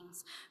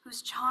paintings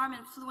whose charm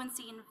and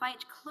fluency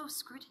invite close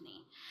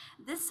scrutiny.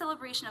 This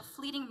celebration of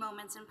fleeting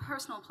moments in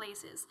personal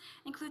places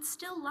includes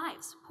still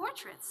lifes,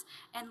 portraits,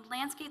 and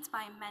landscapes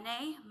by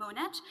Manet,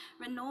 Monet,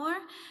 Renoir,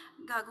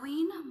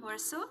 Gauguin,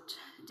 Morisot,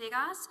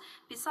 Degas,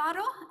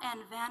 Pissarro, and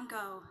Van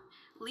Gogh.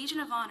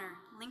 Legion of Honor,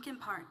 Lincoln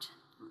Park.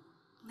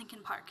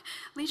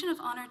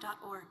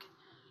 LegionofHonor.org.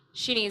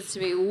 She needs to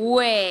be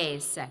way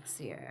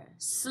sexier,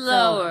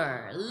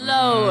 slower,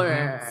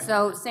 lower.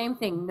 So same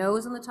thing,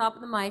 nose on the top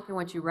of the mic. I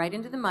want you right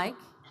into the mic,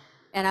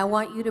 and I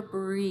want you to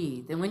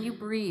breathe. And when you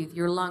breathe,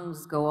 your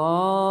lungs go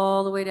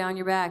all the way down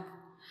your back.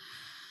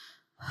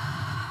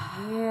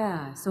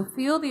 Yeah, so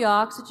feel the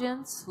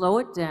oxygen, slow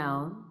it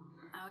down,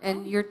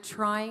 and you're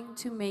trying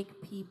to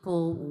make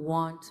people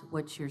want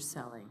what you're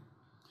selling.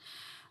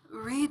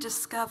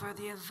 Rediscover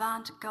the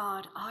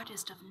avant-garde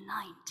artist of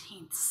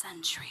 19th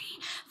century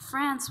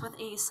France with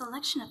a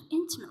selection of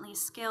intimately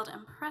scaled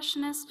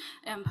Impressionist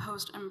and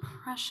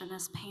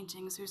Post-Impressionist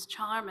paintings whose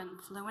charm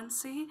and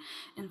fluency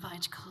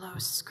invite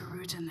close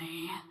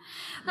scrutiny.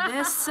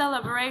 This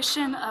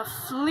celebration of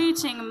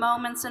fleeting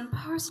moments in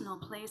personal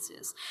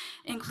places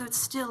includes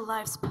still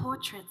lifes,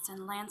 portraits,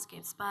 and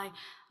landscapes by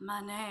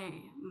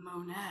Manet,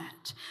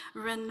 Monet,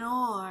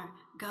 Renoir,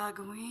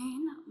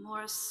 Gauguin,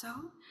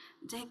 Morisot,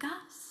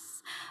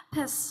 Degas,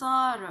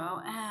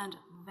 Pissarro, and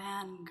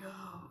Van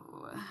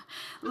Gogh.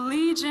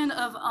 Legion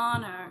of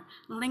Honor,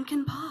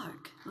 Lincoln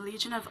Park,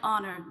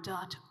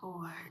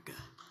 legionofhonor.org.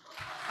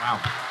 Wow.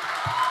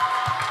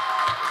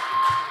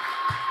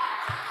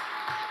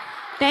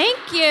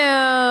 Thank you.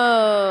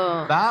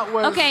 That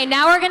was. Okay,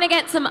 now we're gonna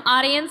get some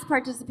audience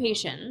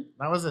participation.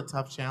 That was a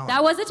tough challenge.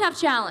 That was a tough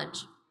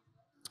challenge.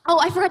 Oh,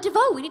 I forgot to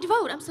vote. We need to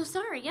vote. I'm so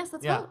sorry. Yes,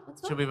 let's vote.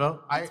 Let's vote. Should we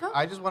vote? Let's vote.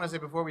 I just want to say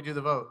before we do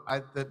the vote,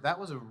 that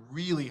was a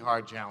really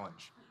hard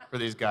challenge for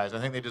these guys. I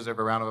think they deserve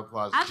a round of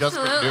applause just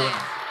for Absolutely. doing it.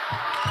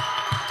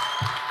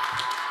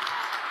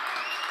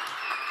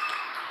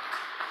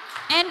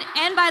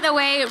 And by the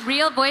way,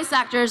 real voice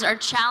actors are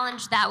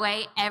challenged that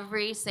way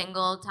every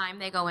single time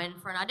they go in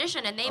for an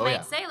audition. And they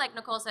might say, like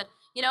Nicole said,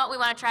 you know what, we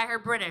want to try her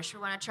British, we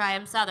want to try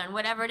him Southern,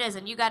 whatever it is.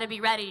 And you got to be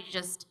ready to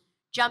just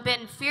jump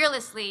in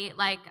fearlessly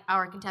like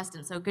our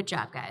contestants. So good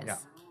job, guys. Yeah.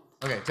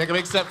 Okay, take a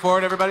big step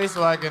forward, everybody,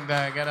 so I can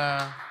get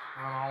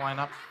all line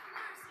up.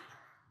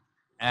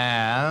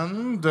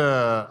 And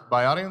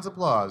by audience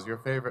applause, your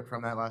favorite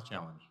from that last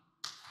challenge.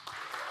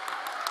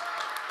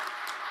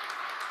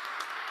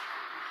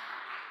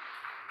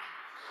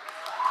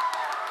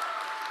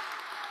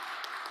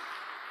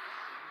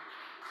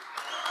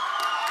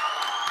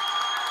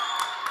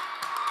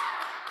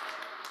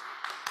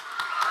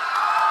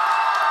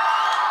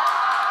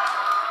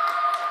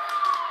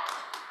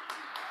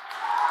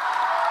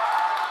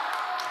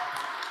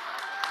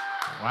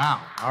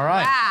 Wow. All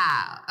right.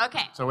 Wow.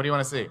 Okay. So what do you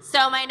want to see?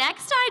 So my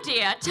next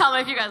idea, tell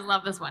me if you guys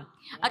love this one.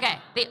 Okay,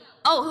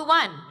 who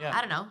won? Yeah.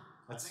 I don't know.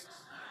 Let's...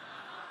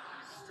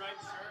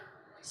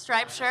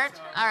 Striped shirt?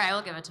 All right,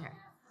 we'll give it to her.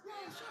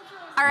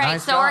 All right,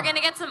 Nice so we're job.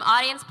 gonna get some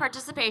audience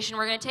participation.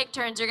 We're gonna take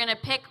turns. You're gonna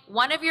pick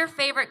one of your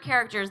favorite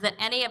characters that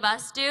any of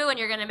us do, and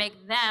you're gonna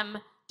make them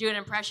do an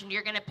impression.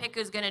 You're gonna pick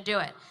who's gonna do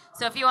it.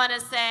 So if you wanna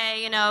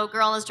say,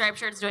 girl in the striped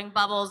shirt's doing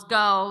Bubbles,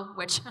 go,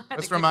 which I think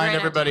Let's is a remind great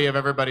everybody idea. of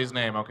everybody's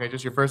name, okay?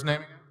 Just your first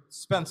name again?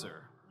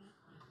 Spencer.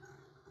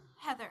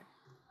 Heather.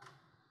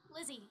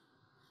 Lizzie.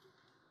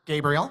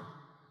 Gabriel.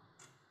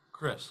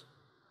 Chris.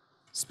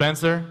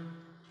 Spencer,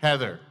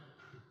 Heather,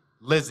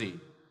 Lizzie,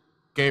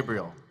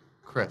 Gabriel,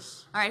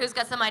 Chris. All right, who's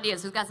got some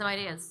ideas? Who's got some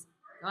ideas?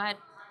 Go ahead.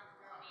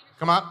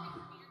 Come on.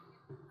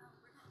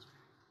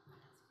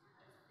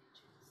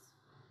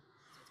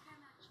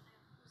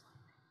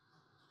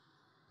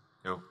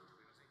 Who?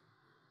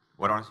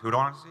 Who do I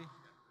want to see?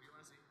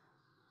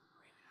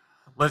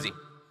 Lizzie.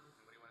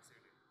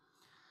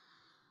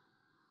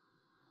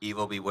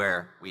 Evil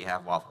beware, we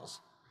have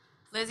waffles.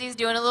 Lizzie's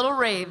doing a little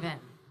Raven.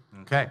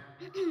 Okay.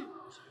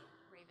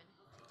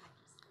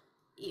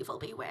 Evil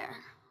beware.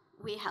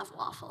 We have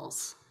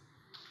waffles.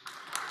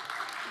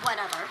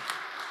 Whatever.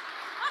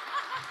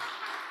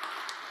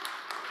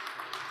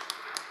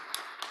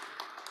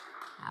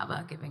 How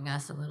about giving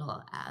us a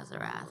little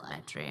Azarath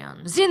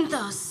Metrion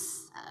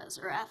Zinthos?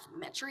 Azarath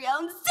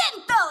Metrion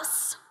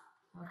Zinthos!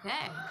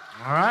 Okay.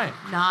 All right.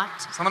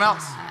 Not Someone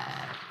else.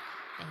 bad.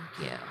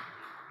 Thank you.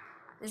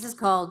 This is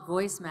called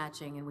voice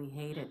matching, and we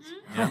hate it.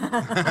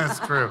 That's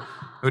true.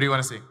 Who do you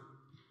want to see?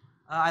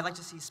 I'd like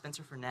to see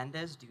Spencer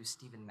Fernandez do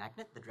Stephen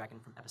Magnet, the dragon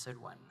from episode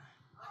 1.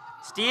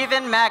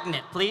 Stephen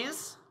Magnet,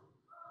 please.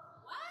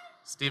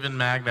 Stephen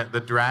Magnet, the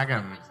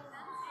dragon.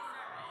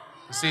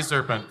 The sea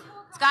serpent.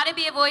 It's got to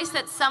be a voice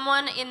that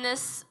someone in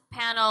this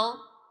panel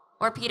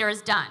or Peter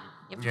has done.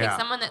 You have to pick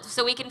someone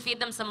so we can feed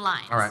them some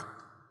lines. All right.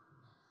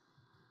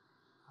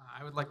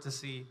 I would like to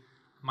see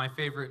my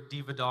favorite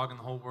diva dog in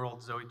the whole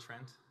world, Zoe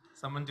Trent.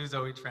 Someone do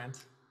Zoe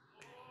Trent.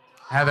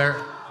 Heather,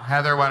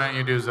 why don't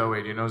you do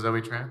Zoe? Do you know Zoe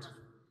Trent?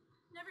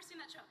 Never seen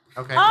that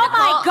show. Okay. Oh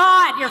my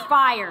God, you're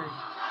fired.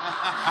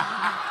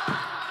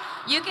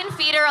 You can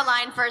feed her a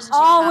line first. And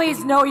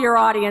Always know your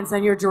audience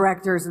and your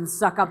directors and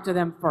suck up to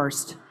them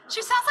first.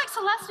 She sounds like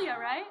Celestia,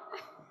 right?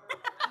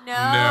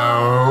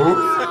 No.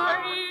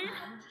 Sorry.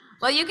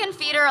 Well, you can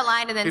feed her a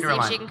line and then Feed see her a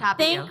if line. she can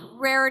copy Think you.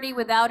 rarity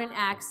without an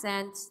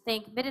accent.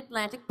 Think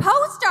mid-Atlantic.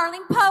 Pose,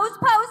 darling. Pose,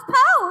 pose,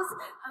 pose.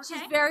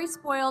 She's very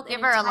spoiled. Give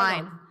and her a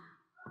entitled. line.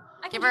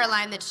 Give her a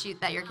line that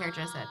your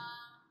character said.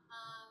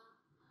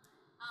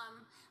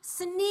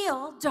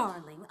 Sunil,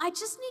 darling, I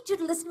just need you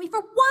to listen to me for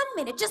 1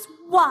 minute, just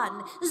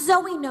one.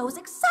 Zoe knows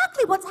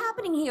exactly what's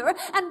happening here,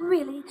 and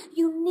really,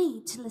 you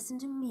need to listen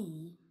to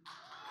me.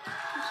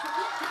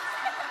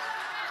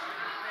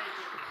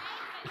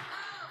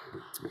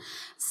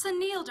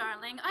 Sunil,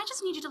 darling, I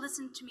just need you to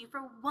listen to me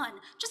for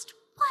just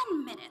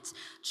 1 minute.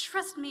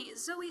 Trust me,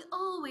 Zoe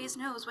always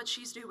knows what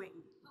she's doing.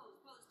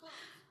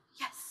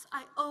 Yes,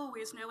 I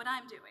always know what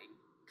I'm doing,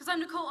 because I'm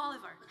Nicole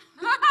Oliver.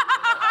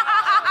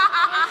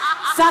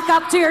 Suck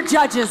up to your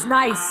judges.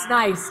 Nice,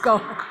 nice.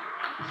 Go.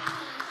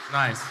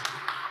 Nice.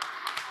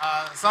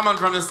 Someone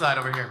from this side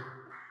over here.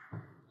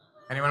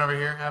 Anyone over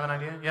here have an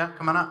idea? Yeah,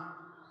 come on up.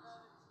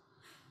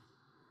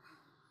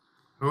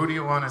 Who do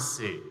you want to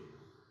see?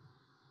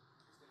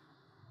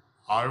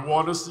 I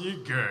want to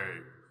see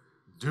Gabe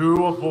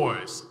do a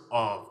voice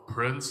of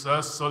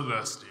Princess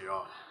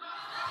Celestia.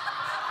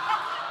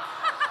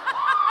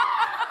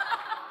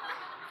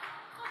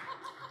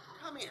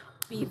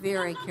 Be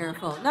very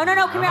careful. No,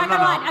 come here. I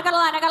got a line. I got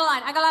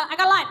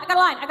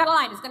a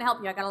line. It's going to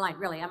help you. I got a line.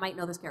 Really, I might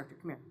know this character.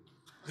 Come here.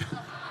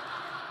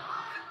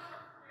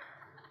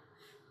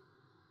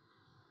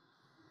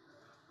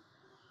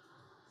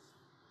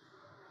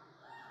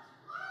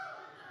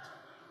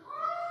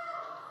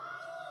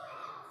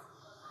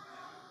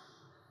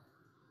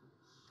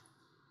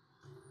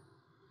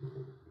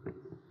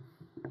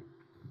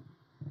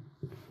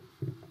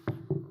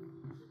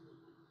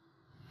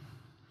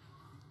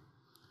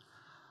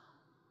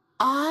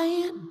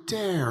 I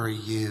dare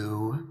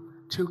you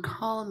to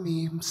call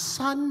me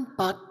son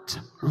but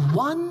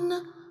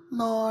one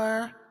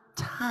more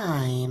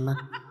time.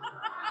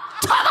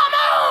 To the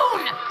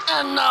moon!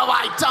 And no,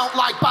 I don't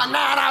like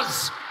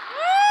bananas!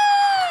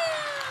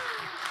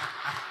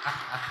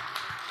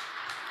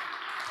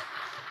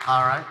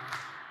 All right.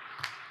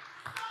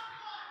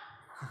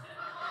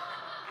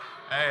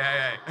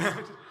 Hey.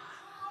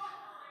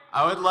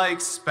 I would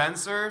like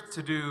Spencer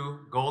to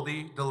do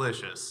Goldie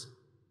Delicious.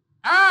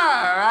 All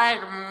right,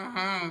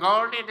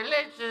 Goldie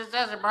Delicious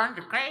does a bunch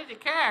of crazy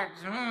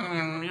cats.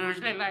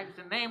 Usually likes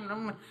to name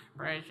them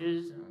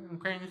Precious and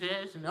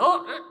Princess and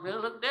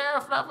look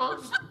there,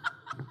 Fluffles.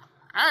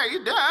 Hey,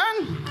 you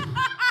done?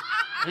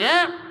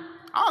 Yep.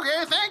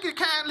 Okay, thank you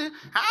kindly.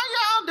 How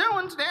y'all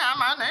doing today?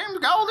 My name's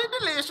Goldie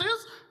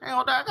Delicious. And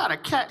I got a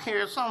cat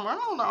here somewhere.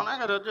 Hold on, I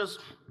gotta just,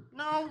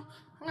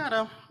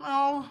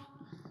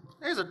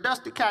 there's a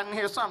dusty cat in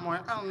here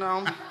somewhere. I don't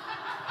know.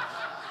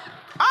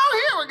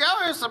 here we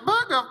go. It's a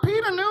book of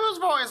Peter New's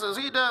voices.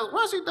 He does,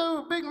 what's he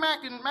do? Big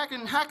Mac and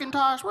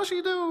Hackintosh. What's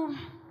he do?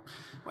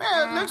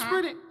 Well, it looks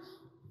pretty.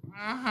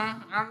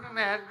 I'm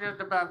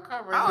just about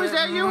covered. Oh, is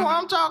that you who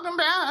I'm talking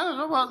about?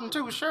 I wasn't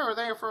too sure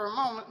there for a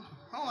moment.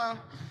 Hold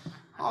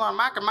on.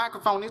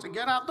 Microphone needs to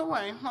get out the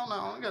way. Hold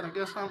on, we gotta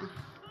get something.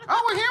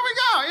 Oh, well, here we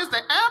go. It's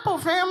the Apple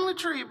Family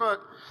Tree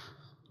book.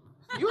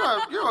 You're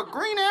a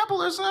green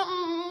apple or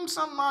something?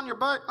 Something on your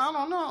butt? I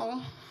don't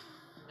know.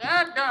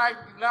 That's a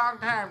long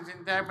time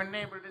since I've been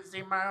able to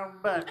see my own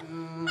butt.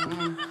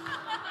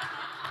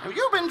 Have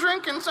you been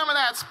drinking some of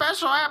that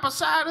special apple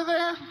cider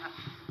there?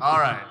 All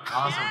right,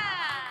 awesome.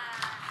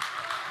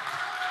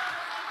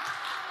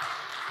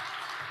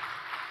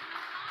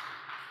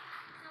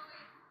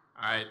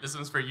 All right, this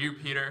one's for you,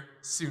 Peter.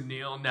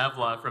 Sunil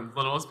Nevla from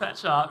Littlest Pet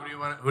Shop.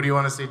 Who do you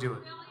want to see do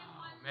it?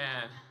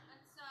 Man.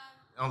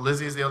 Oh,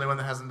 Lizzie is the only one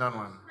that hasn't done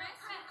one.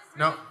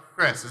 No,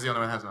 Chris is the only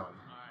one that hasn't done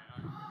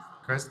one.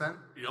 Chris, then?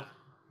 Yep.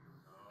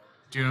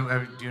 Do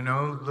you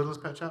know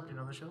Littlest Pet Shop? Do you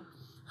know the show?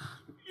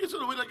 Yes,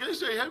 I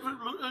guess I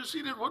haven't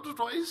seen it once or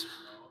twice.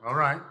 All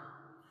right.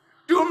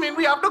 Do you mean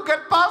we have to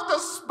get past the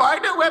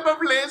spider web of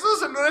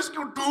lasers and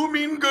rescue two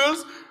mean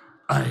girls?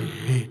 I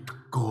hate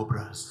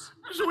cobras.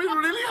 So we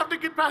really have to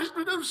get past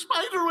the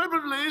spider web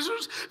of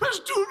lasers,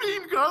 past two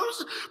mean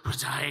girls,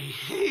 but I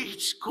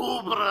hate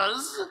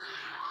cobras.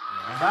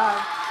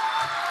 Bye.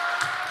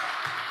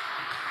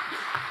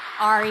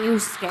 Are you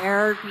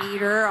scared,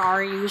 Peter?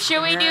 Are you scared?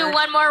 Should we do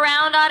one more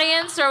round,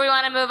 audience, or we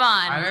want to move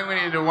on? I think we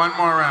need to do one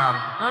more round.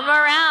 One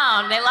more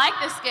round. They like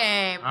this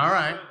game. All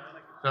right.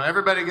 So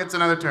everybody gets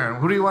another turn.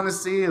 Who do you want to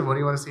see, and what do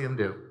you want to see him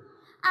do?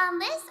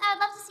 Liz, I'd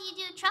love to see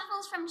you do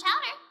truffles from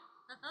chowder.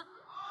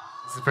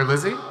 Is it for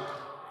Lizzie?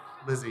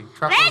 Lizzie,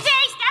 truffles.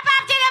 Lizzie, step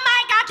up to the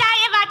mic. I'll tell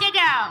you what to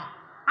do.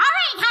 All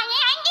right, honey,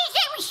 I need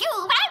some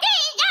shoes. What are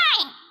you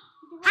doing?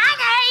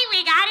 Honey,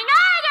 we got an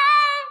order.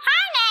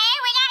 Honey,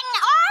 we got an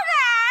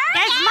order.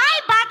 Does my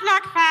butt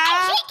look fat?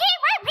 And she keep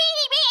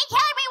repeating me and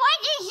telling me what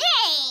to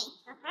say.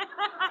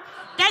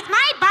 Does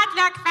my butt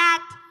look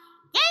fat?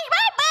 Does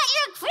my butt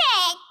look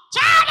fat?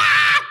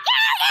 Chowder!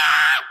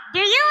 Chowder!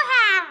 Do you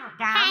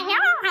have gum? I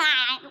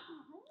know.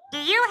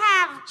 Do you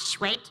have...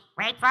 Wait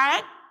for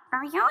it.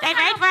 Wait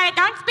for it.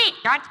 Don't speak.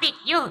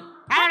 You.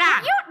 Turn it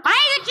on. Why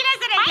aren't you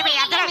listening to me?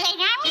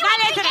 She's not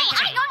listening to me.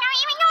 I don't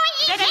even know what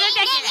you're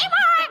saying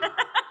anymore.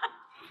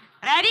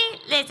 Ready?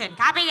 Listen.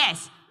 Copy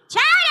this.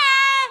 Chowder!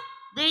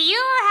 Do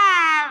you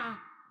have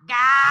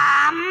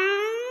gum?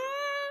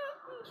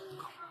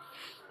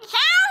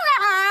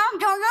 Chowder!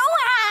 Do you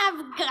have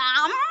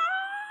gum?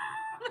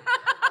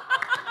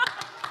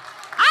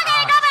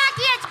 Okay, go back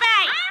to your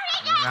space.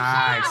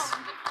 Nice.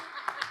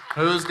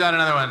 Who's got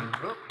another one?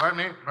 Oh, pardon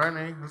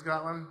me. Who's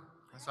got one?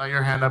 I saw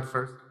your hand up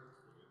first.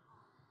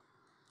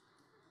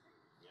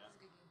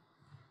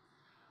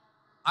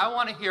 I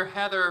want to hear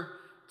Heather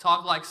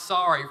talk like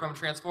Sorry from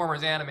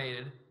Transformers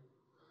Animated.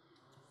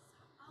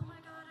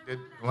 Did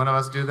one of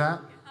us do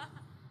that?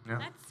 Yeah.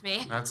 That's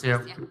me. That's you.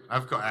 Yeah.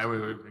 Of course, I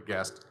would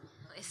guessed.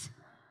 Please.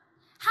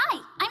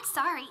 Hi, I'm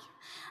sorry.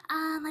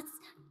 Let's...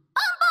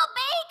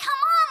 Bumblebee,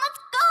 come on, let's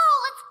go.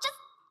 Let's just...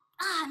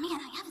 Ah, man,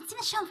 I haven't seen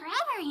the show in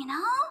forever, you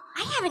know?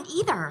 I haven't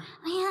either.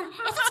 Man,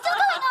 is it still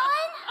going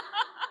on?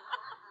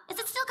 Is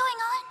it still going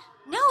on?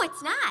 No,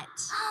 it's not.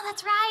 Oh,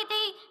 that's right.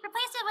 They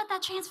replaced it with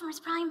that Transformers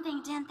Prime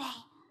thing, didn't they?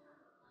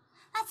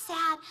 That's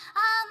sad.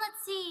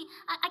 Let's see.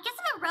 I guess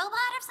I'm a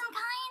robot of some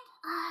kind?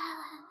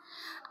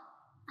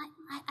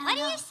 What are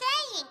you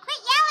saying? Quit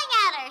yelling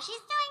at her.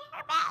 She's doing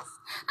her best.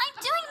 I'm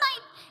doing my...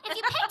 If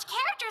you picked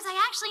characters I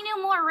actually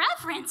knew more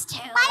reference to.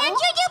 Why don't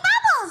you do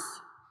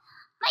Bubbles?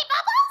 My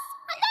Bubbles?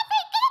 I'm not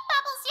very good at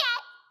Bubbles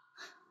yet.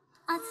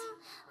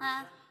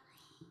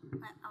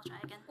 I'll try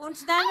again. And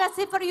then that's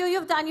it for you.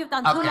 You've done two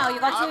Okay. now. You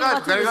got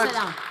to Very good. sit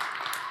down.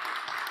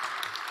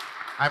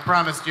 I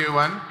promised you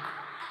one.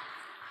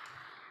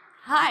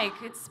 Hi,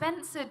 could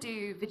Spencer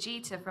do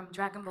Vegeta from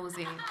Dragon Ball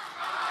Z? Very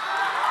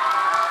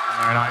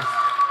nice.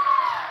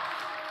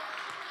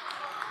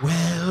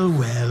 Well.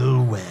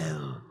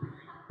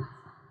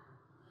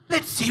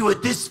 Let's see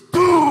what this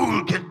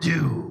fool can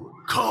do.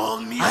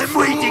 Call me I'm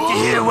fool? waiting to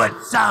hear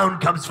what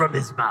sound comes from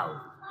his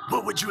mouth.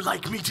 What would you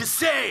like me to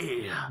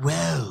say?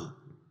 Well,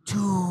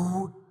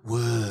 2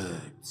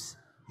 words.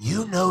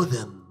 You know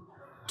them.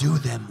 Do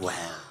them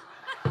well.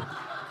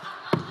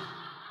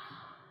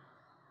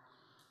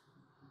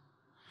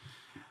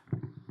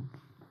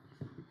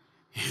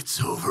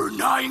 It's over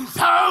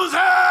 9,000!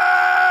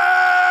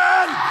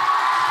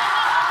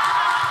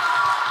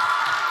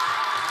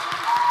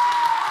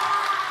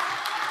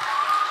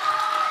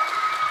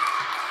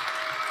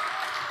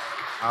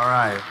 All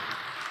right.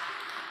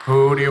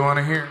 Who do you want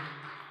to hear?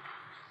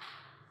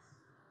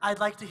 I'd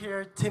like to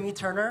hear Timmy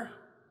Turner.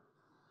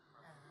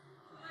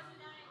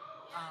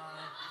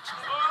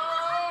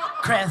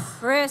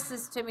 Chris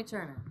is Timmy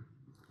Turner.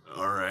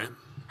 All right.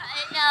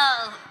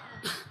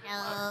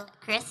 No,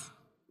 Chris?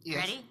 Yes.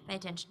 Ready? Pay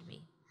attention to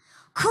me.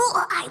 Cool,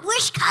 I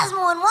wish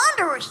Cosmo and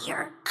Wanda were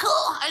here. Cool,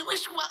 I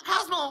wish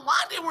Cosmo and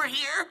Wanda were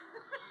here.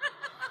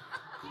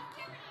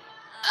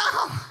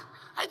 Oh,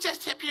 I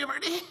just hit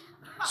puberty.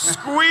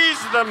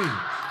 Squeeze them.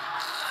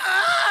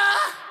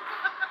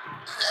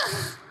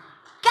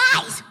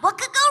 Guys, what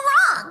could go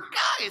wrong?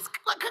 Guys,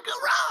 what could go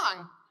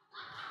wrong?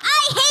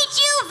 I hate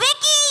you,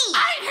 Vicky!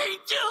 I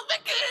hate you,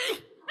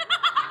 Vicky!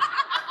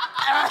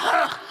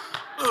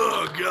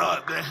 Oh,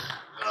 God.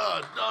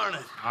 Oh, darn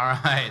it. All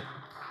right.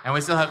 And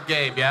we still have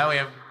Gabe, yeah? We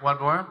have one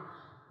more?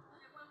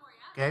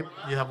 Gabe,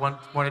 you have one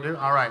more to do?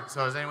 All right.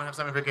 So does anyone have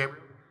something for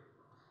Gabriel?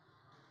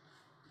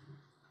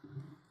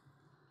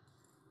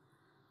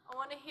 I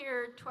want to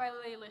hear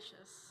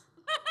Twilightlicious.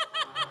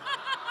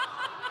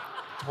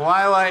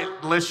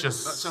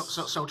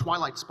 Twilightlicious. So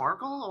Twilight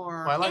Sparkle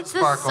or? Twilight It's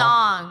Sparkle. a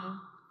song.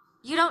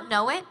 You don't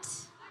know it?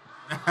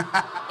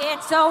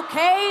 It's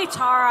okay,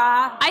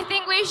 Tara. I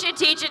think we should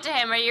teach it to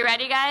him. Are you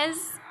ready,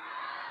 guys?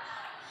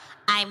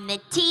 I'm the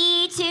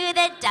T to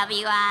the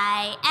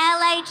W-I-L-I-G-H-T,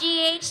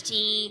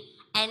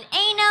 and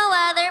ain't no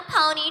other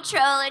pony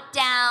troll it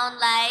down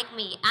like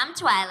me. I'm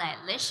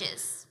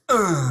Twilightlicious.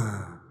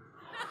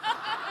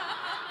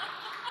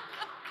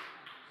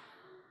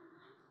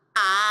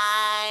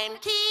 I'm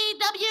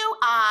T-W-I-L-I-G-H-T,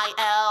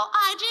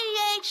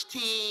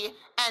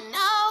 and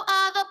no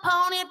other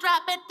pony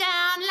drop it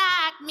down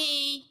like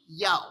me.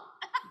 Yo.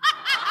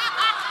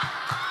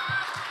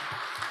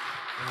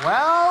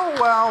 Well,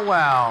 well,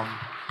 well.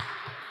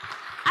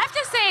 I have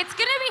to say, it's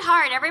gonna be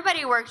hard.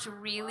 Everybody worked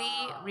really,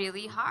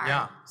 really hard.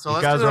 Yeah. So You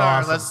let's guys do are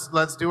our awesome.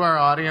 let's do our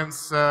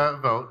audience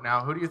vote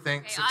now. Who do you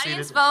think Okay, succeeded?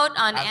 audience vote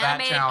on at that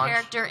animated challenge?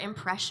 character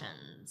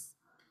impressions.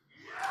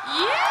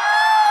 Yeah!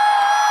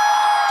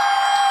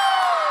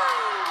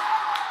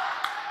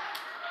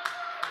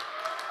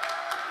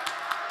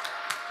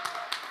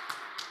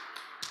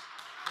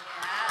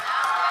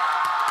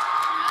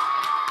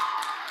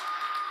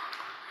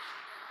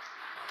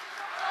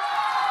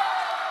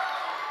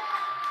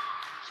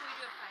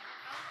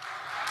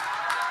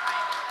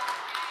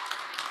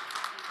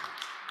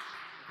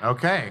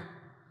 Okay.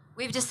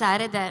 We've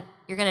decided that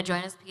you're gonna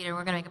join us, Peter.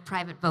 We're gonna make a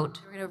private vote.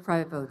 We're gonna have a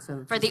private vote,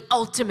 so For the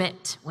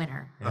ultimate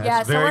winner. Yeah,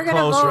 it's very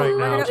close right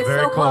now. It's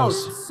very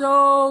close.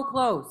 So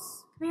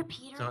close. Come here,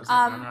 Peter.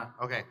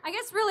 Okay. I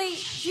guess really,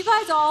 do you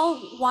guys all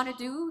want to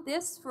do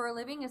this for a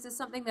living? Is this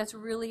something that's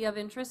really of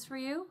interest for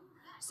you?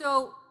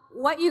 So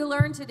what you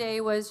learned today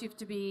was you have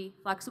to be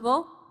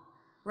flexible,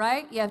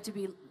 right? You have to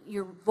be,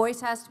 your voice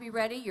has to be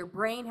ready, your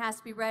brain has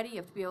to be ready, you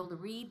have to be able to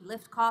read,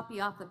 lift copy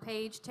off the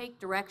page, take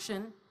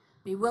direction,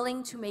 be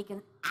willing to make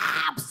an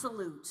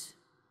absolute,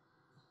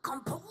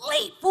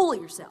 complete fool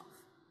of yourself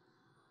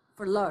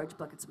for large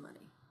buckets of money.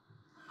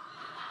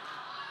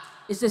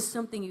 Is this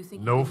something you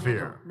think No you can handle?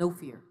 fear. No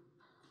fear.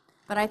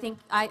 But I think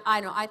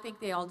I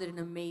think they all did an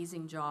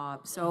amazing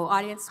job. So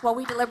audience, while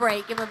we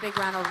deliberate, give them a big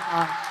round of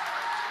applause.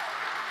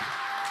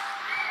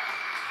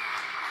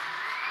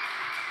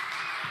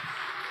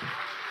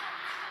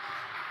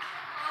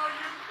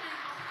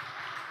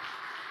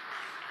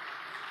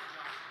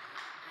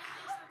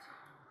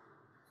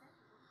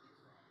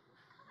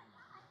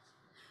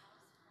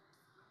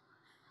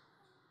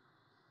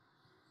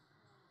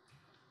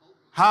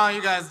 How are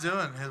you guys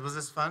doing? Was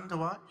this fun to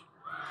watch?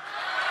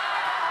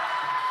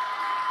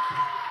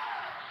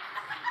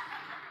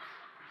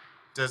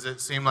 Does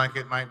it seem like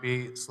it might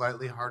be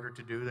slightly harder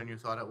to do than you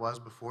thought it was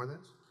before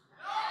this?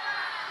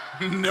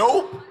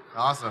 Nope.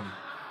 Awesome.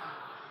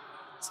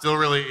 Still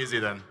really easy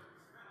then.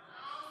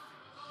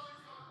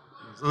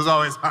 It was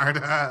always hard.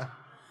 How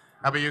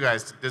about you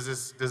guys? Was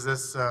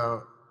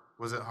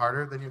it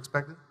harder than you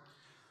expected?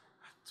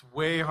 It's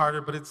way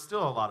harder, but it's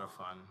still a lot of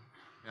fun.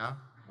 Yeah?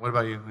 What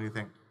about you? What do you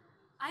think?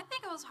 I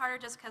think it was harder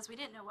just because we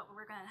didn't know what we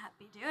were going to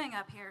be doing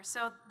up here.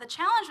 So the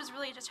challenge was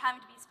really just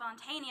having to be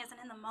spontaneous and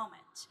in the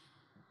moment.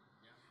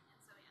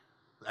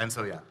 And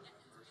so, yeah.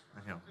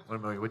 What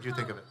about you? What do you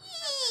think of it?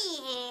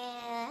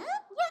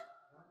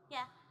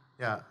 Yeah.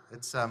 Yeah,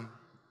 it's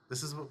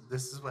this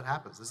is what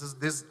happens.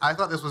 I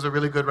thought this was a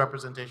really good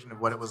representation of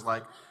what it was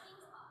like.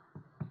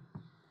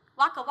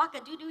 Waka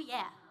waka doo doo,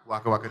 yeah.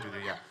 Waka waka doo doo,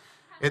 yeah.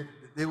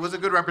 It was a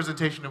good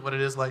representation of what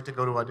it is like to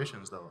go to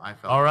auditions, though. I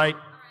felt. All right,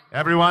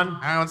 everyone.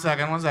 Hang on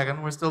one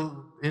second. We're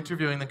still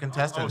interviewing the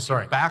contestants. Oh,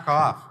 sorry. Back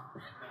off.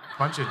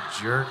 Bunch of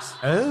jerks.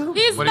 Oh.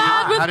 He's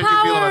mad with How did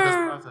you feel about this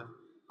process?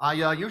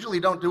 I usually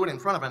don't do it in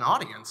front of an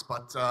audience,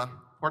 but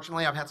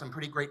fortunately I've had some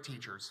pretty great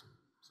teachers.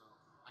 So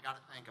I gotta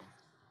thank them.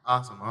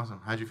 Awesome.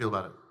 How'd you feel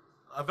about it?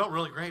 I felt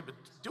really great, but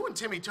doing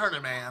Timmy Turner,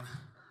 man,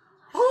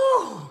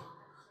 whew,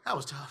 that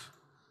was tough.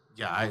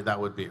 Yeah, that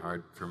would be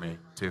hard for me,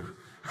 too.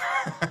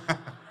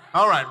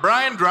 All right,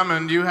 Brian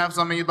Drummond, do you have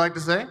something you'd like to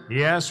say?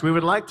 Yes, we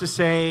would like to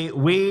say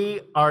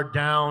we are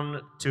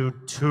down to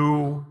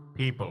 2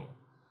 people.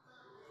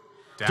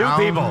 Down?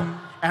 2 people.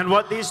 And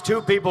what these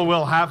 2 people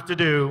will have to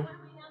do...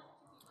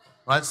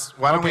 Why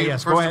don't we...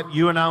 Yes, go ahead.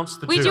 You announce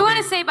the 2. We do want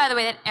to say, by the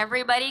way, that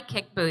everybody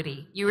kicked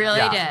booty. You really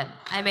Yeah. did.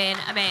 I mean,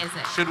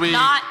 amazing. Should we-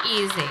 Not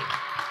easy.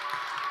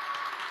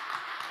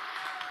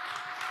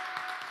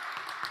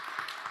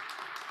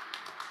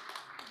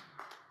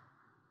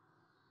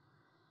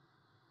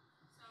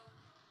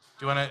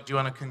 Do you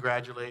want to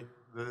congratulate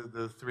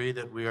the 3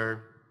 that we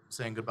are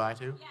saying goodbye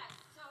to?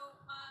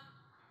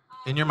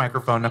 In your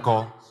microphone,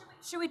 Nicole.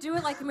 Should we do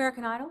it like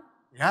American Idol?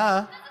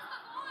 Yeah.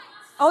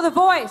 Oh, The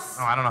Voice.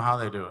 Oh, I don't know how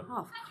they do it.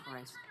 Oh,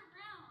 Christ.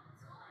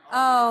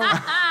 Oh,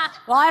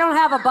 well, I don't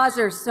have a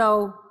buzzer,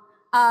 so,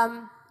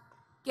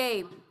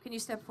 Gabe, can you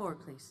step forward,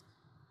 please?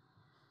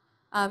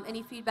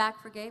 Any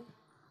feedback for Gabe?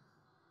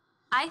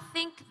 I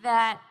think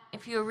that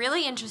if you're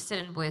really interested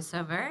in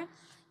voiceover,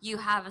 you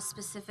have a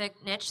specific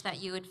niche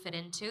that you would fit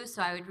into.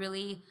 So I would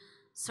really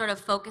sort of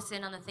focus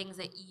in on the things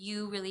that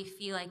you really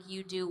feel like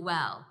you do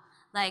well.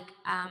 Like,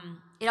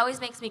 it always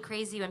makes me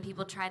crazy when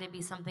people try to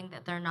be something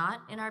that they're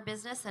not in our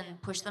business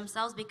and push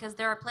themselves, because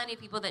there are plenty of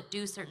people that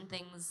do certain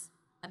things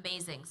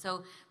amazing.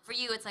 So for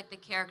you, it's like the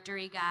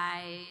character-y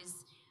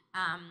guys,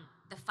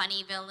 the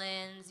funny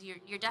villains.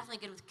 You're definitely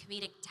good with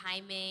comedic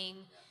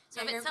timing.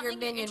 So Yeah, if it's your something you're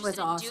minion was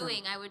interested in awesome.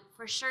 doing, I would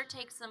for sure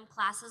take some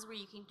classes where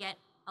you can get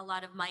a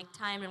lot of mic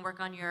time and work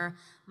on your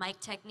mic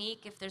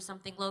technique if there's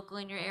something local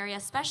in your area.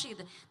 Especially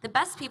the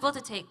best people to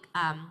take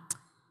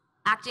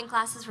acting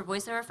classes for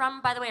voiceover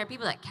from, by the way, are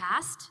people that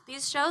cast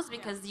these shows,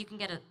 because you can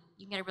get a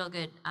real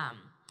good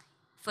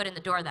foot in the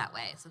door that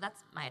way. So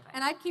that's my advice.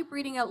 And I'd keep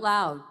reading out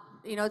loud.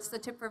 You know, it's the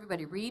tip for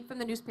everybody. Read from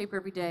the newspaper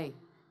every day.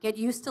 Get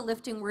used to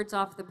lifting words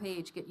off the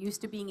page. Get used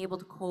to being able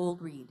to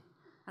cold read.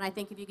 And I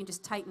think if you can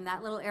just tighten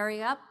that little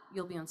area up,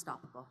 you'll be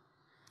unstoppable.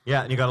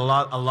 Yeah, and you got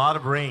a lot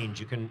of range.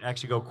 You can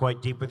actually go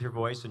quite deep with your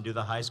voice and do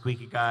the high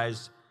squeaky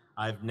guys.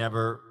 I've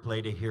never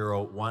played a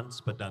hero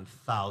once, but done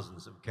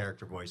thousands of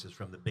character voices,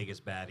 from the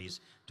biggest baddies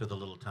to the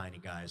little tiny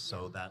guys.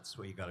 So that's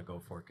what you got to go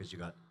for, because you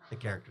got the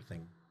character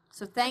thing.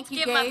 So thank you,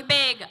 Give Gabe. him a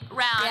big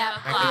round Yeah,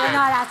 of we applause. are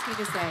not asking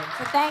you to say.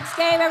 So thanks,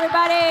 Gabe,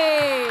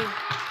 everybody.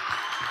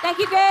 Thank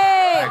you,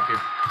 Gabe. Thank you.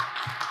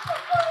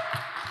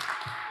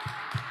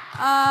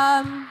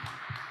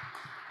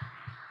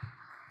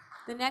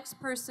 The next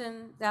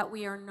person that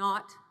we are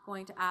not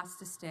going to ask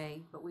to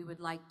stay, but we would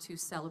like to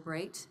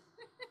celebrate,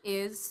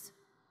 is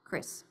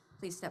Chris.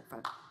 Please step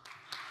forward.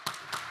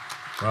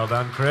 Well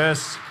done,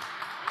 Chris.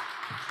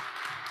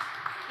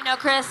 You know,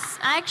 Chris,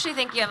 I actually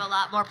think you have a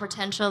lot more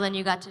potential than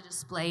you got to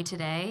display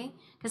today,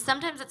 because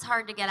sometimes it's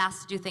hard to get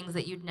asked to do things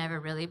that you'd never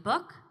really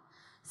book.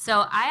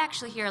 So I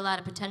actually hear a lot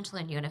of potential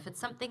in you, and if it's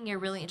something you're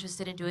really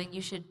interested in doing,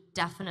 you should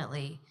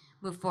definitely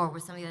move forward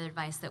with some of the other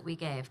advice that we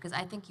gave, because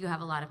I think you have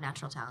a lot of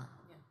natural talent.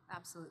 Yeah,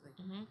 absolutely.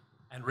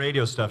 And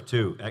radio stuff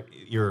too.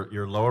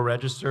 Your lower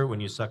register, when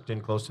you sucked in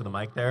close to the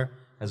mic there,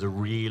 has a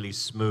really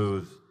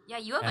smooth. Yeah,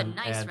 you have a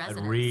nice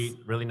resonance.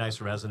 A really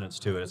nice resonance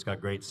to it. It's got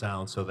great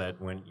sound, so that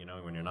when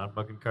you're not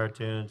booking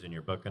cartoons and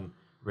you're booking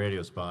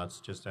radio spots,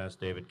 just ask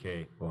David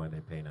Kay. Boy, they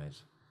pay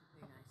nice.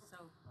 So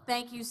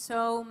thank you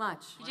so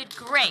much. You did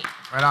great.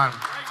 Right on.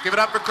 Let's give it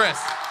up for Chris.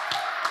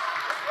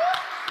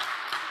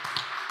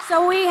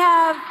 So we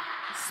have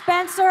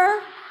Spencer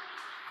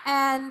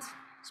and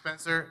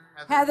Spencer,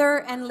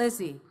 Heather and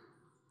Lizzie.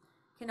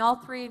 Can all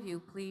three of you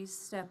please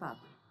step up?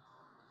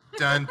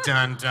 Dun,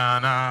 dun,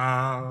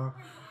 dun,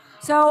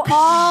 So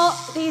all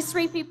these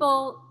three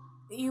people,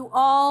 you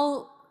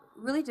all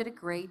really did a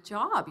great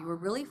job. You were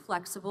really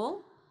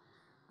flexible.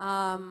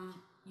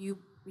 You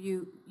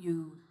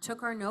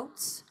took our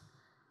notes,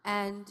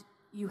 and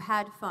you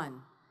had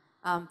fun.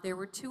 There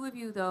were two of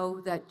you,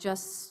 though, that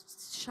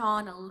just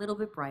shone a little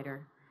bit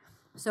brighter.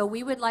 So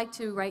we would like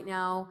to right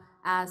now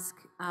ask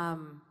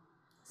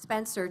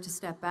Spencer to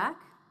step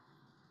back.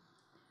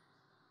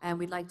 And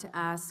we'd like to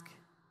ask...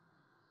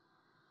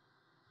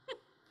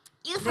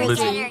 You Lizzie.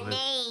 forgot your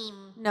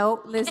name.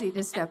 No, Lizzie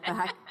to step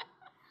back.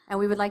 And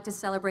we would like to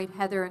celebrate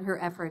Heather and her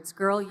efforts.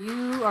 Girl,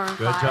 you are on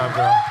Good fire. job,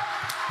 girl.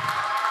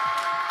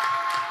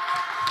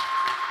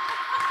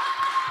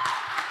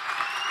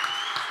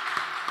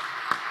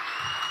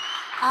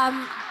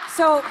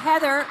 So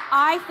Heather,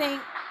 I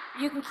think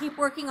you can keep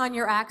working on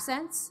your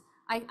accents.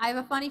 I have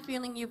a funny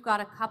feeling you've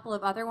got a couple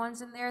of other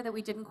ones in there that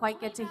we didn't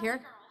quite get to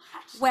hear.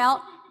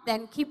 Well,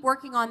 then keep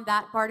working on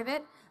that part of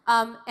it.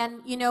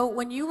 And you know,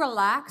 when you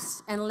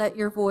relax and let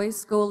your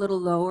voice go a little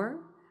lower,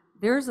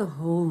 there's a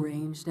whole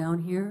range down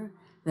here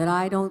that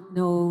I don't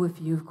know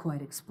if you've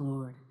quite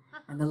explored.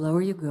 And the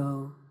lower you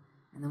go,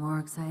 and the more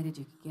excited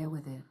you can get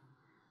with it,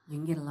 you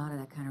can get a lot of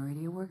that kind of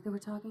radio work that we're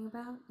talking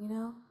about, you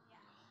know?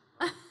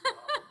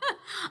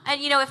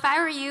 And you know, if I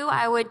were you,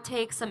 I would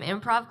take some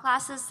improv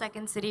classes,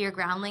 Second City or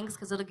Groundlings,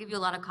 because it'll give you a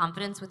lot of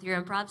confidence with your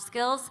improv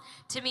skills.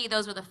 To me,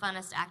 those were the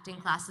funnest acting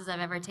classes I've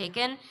ever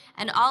taken.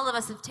 And all of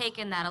us have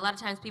taken that. A lot of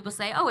times people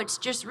say, oh, it's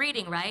just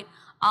reading, right?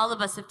 All of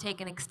us have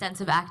taken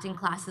extensive acting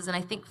classes, and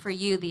I think for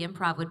you, the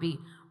improv would be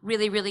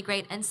really, really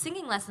great. And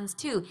singing lessons,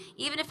 too.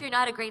 Even if you're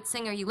not a great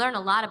singer, you learn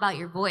a lot about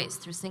your voice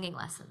through singing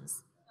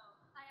lessons.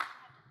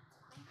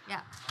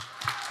 Yeah.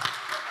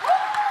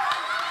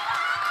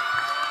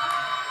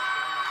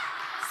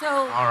 So,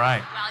 all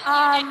right.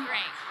 Well, you did great.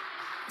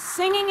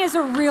 Singing is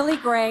a really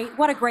great,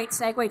 what a great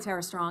segue,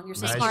 Tara Strong. You're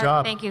so Nice smart.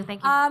 job. Thank you,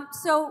 thank you.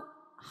 So,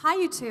 hi,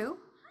 you two.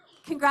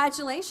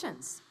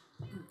 Congratulations.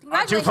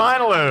 Our two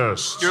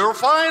finalists. Your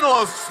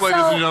finalists, ladies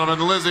So- and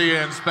gentlemen, Lizzie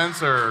and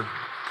Spencer.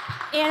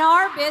 In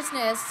our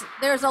business,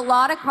 there's a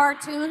lot of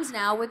cartoons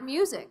now with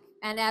music.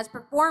 And as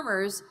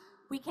performers,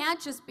 we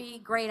can't just be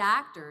great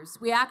actors.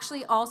 We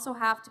actually also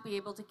have to be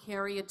able to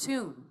carry a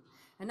tune.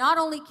 And not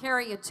only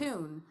carry a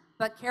tune,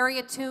 but carry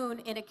a tune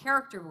in a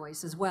character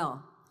voice as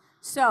well.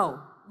 So,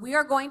 we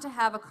are going to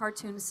have a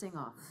cartoon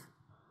sing-off.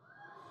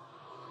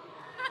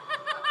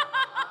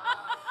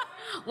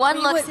 One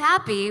looks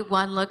happy,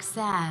 one looks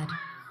sad.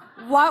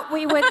 What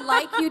we would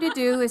like you to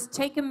do is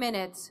take a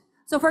minute.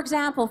 So for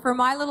example, for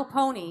My Little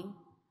Pony,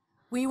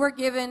 we were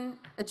given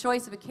a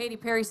choice of a Katy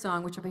Perry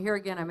song, which if I hear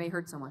again, I may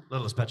hurt someone.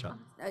 Littlest Pet Shop.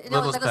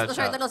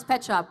 Littlest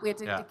Pet Shop. We had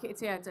to, Yeah.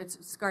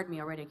 it's scarred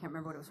me already. I can't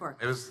remember what it was for.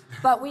 It was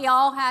But we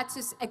all had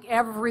to,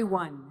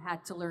 everyone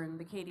had to learn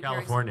the Katy Perry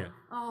California. song.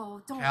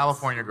 Oh, don't.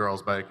 California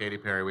Girls by Katy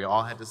Perry. We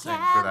all had to sing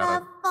for that.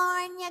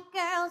 California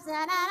girls,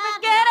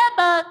 Forget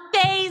about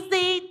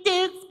Daisy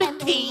Dukes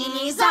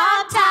bikinis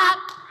on top.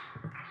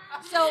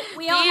 So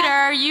we all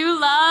Peter, you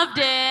loved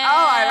it.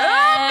 Oh,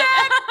 I loved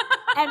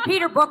it. And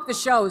Peter booked the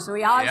show, so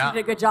he obviously Yeah. did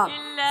a good job. He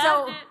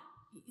loved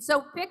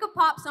So pick a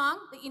pop song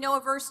that you know a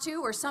verse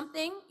to or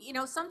something. You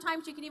know,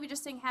 sometimes you can even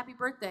just sing Happy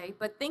Birthday,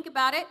 but think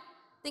about it.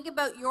 Think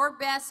about your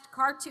best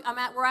cartoon.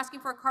 We're asking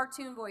for a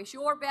cartoon voice.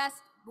 Your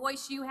best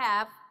voice you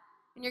have,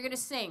 and you're going to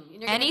sing. And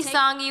you're gonna Any take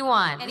song you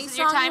want. any This is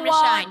your song time you to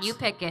shine. want. You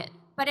pick it.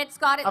 But it's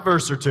got A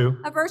verse or two.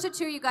 a verse or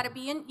two. You got to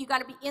be in. You got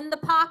to be in the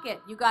pocket.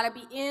 You got to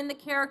be in the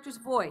character's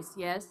voice.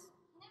 Yes.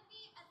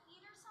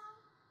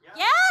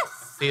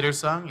 Yes. Theater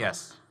song?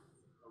 Yes.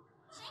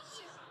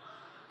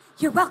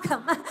 You're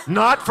welcome.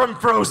 Not from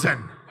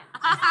Frozen.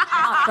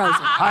 Not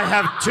Frozen. I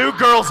have 2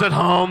 girls at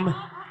home,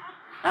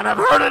 and I've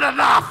heard it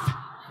enough.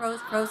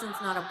 Frozen's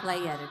not a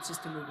play yet. It's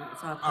just a movie.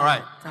 It's not a play. All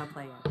right. It's not a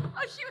play yet.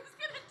 Oh, she was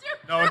going to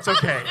do No, it's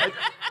okay.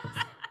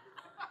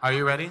 Are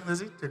you ready,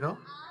 Lizzie, to go?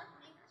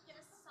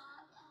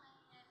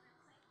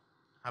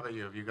 How about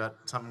you? Have you got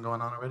something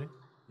going on already?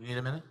 You need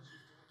a minute?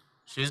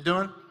 She's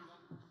doing?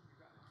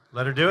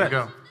 Let her do it.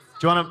 Go.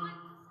 Do you want to?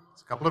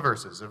 It's a couple of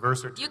verses, a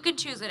verse or two. You can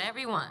choose whatever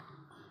you want.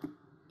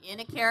 In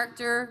a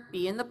character,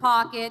 be in the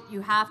pocket.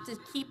 You have to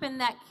keep in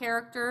that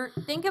character.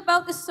 Think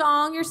about the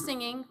song you're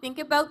singing. Think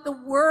about the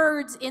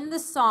words in the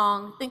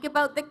song. Think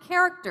about the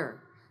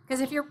character. Because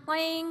if you're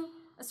playing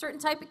a certain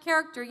type of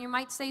character, you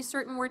might say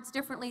certain words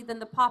differently than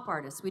the pop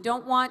artist. We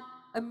don't want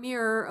a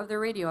mirror of the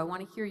radio. I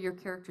want to hear your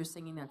character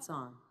singing that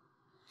song.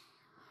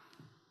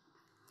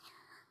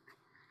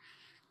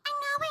 And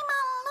now I'm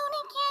all alone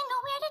again,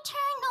 nowhere to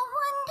turn, no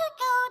one to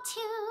go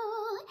to.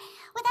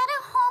 Without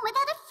a home,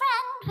 without a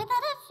friend,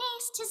 without a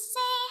face to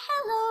say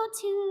hello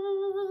to.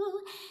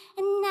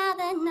 And now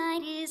the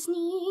night is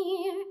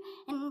near,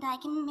 and I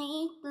can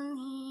make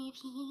believe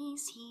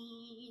he's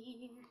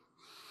here.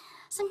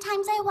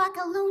 Sometimes I walk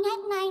alone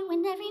at night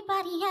when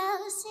everybody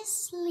else is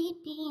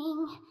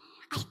sleeping.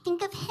 I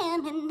think of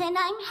him, and then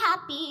I'm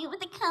happy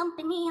with the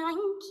company I'm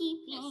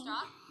keeping.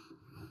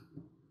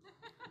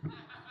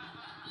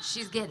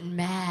 She's getting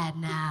mad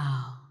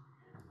now.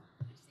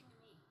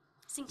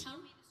 Sing to you?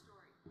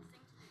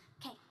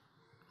 Okay.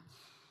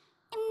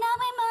 And now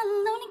I'm all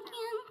alone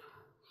again.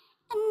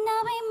 And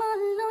now I'm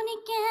all alone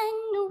again.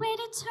 Nowhere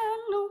to turn,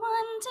 no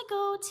one to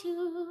go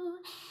to.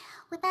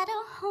 Without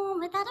a home,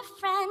 without a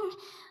friend,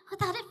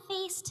 without a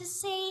face to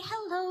say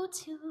hello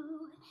to.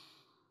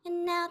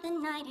 And now the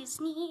night is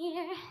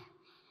near,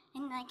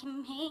 and I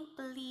can make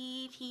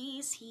believe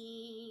he's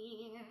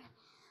here.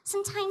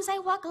 Sometimes I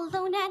walk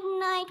alone at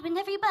night when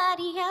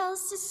everybody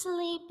else is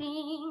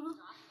sleeping.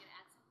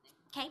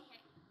 Okay.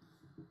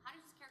 How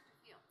does this character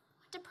feel?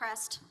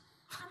 Depressed.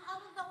 I'm all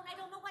alone. I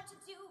don't know what to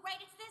do.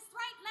 Right? It's this.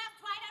 Right? Left?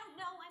 Right? I don't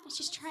know.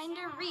 She's trying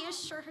to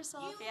reassure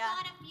herself. You Yeah.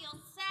 gotta feel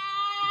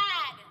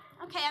sad.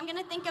 Okay, I'm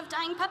gonna think of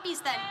dying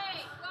puppies then.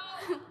 Hey,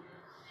 go. to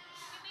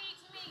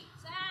me.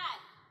 Sad.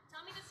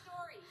 Tell me the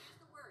story. Use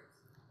the words.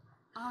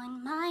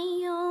 On my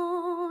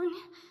own,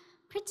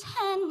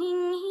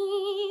 pretending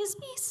he's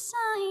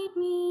beside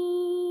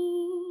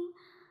me.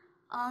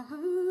 All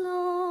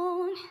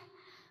alone,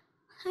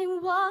 I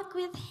walk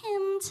with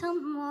him till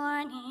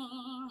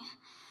morning.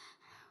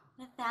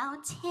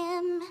 Without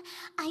him,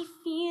 I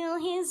feel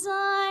his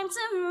arms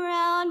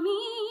around me.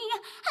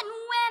 And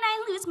when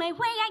I lose my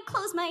way, I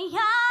close my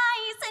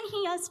eyes, and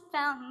he has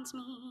found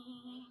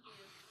me.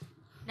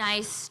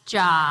 Nice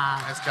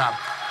job. Nice job.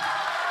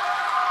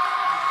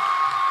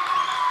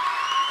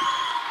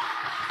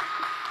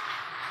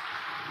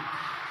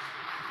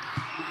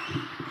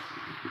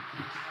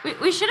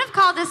 We should have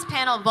called this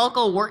panel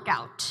vocal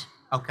workout.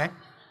 Okay.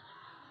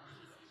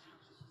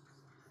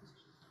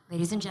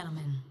 Ladies and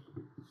gentlemen,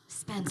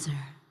 Spencer.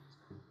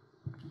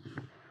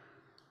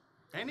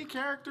 Any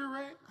character,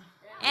 right?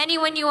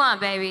 Anyone you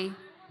want, baby.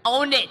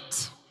 Own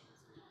it.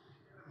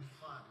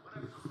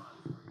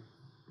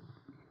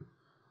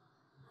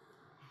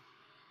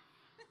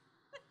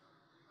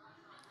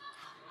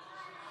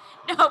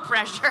 No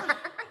pressure.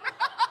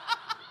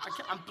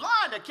 I'm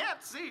blind, I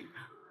can't see.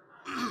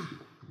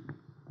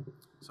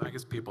 So I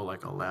guess people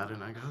like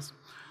Aladdin, I guess.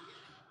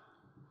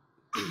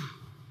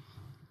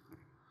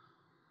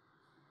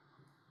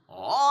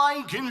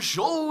 I can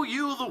show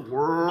you the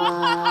world.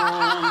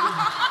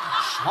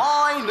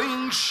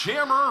 shining,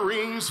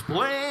 shimmering,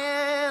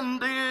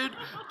 splendid.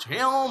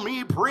 Tell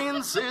me,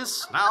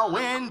 princess, now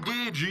when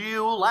did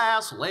you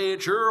last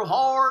let your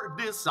heart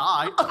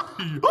decide?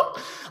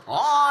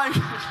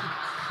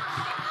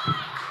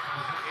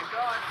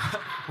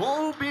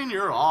 Open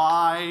your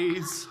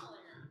eyes.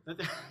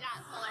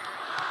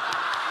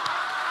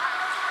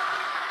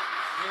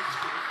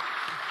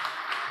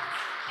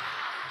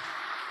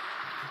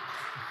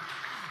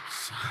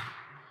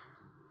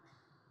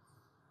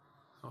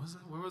 What was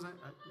that? Where was I?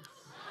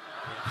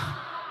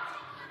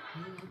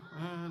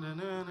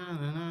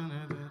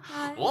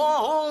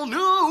 Oh,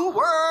 new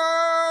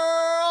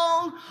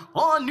world,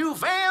 a new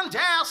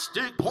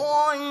fantastic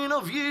point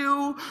of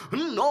view.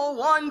 No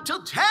one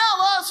to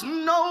tell us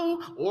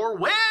no, or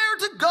where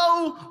to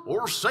go,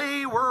 or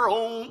say we're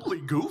only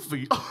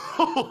goofy. A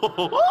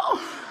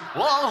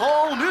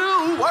whole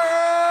new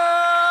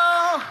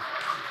world,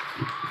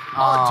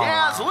 a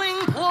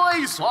dazzling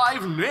place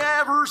I've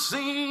never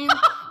seen.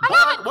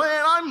 But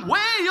when I'm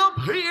way up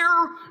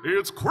here,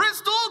 it's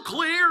crystal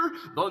clear.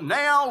 But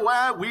now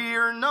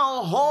we're in a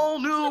whole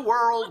new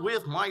world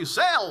with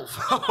myself.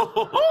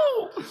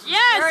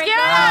 Yes, Very good.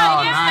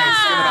 Wow, Yes. nice.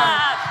 Give it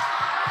up.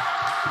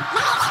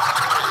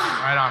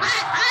 Right on.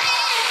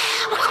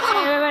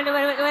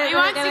 He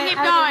wants to keep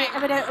going.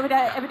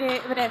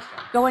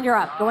 Go when you're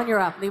up. Go when you're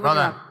up. Leave when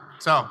Well you're done.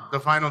 So, the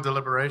final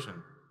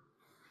deliberation.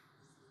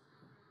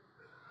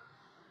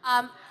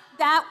 up.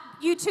 That,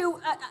 you two,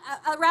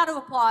 a round of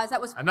applause. That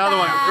was Another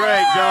one. fab.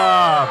 Great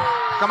job.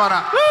 Come on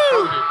up.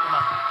 Woo! Come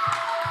on.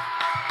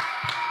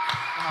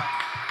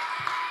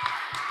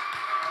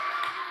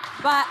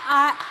 But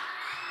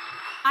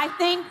I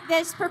think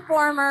this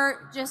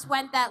performer just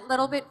went that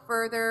little bit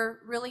further,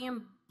 really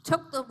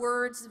took the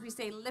words, as we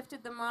say,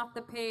 lifted them off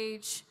the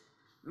page,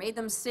 made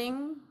them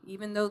sing,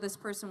 even though this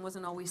person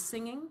wasn't always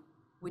singing,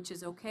 which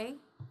is okay.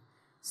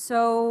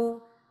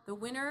 So the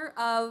winner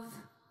of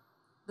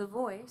The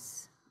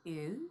Voice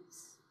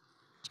is...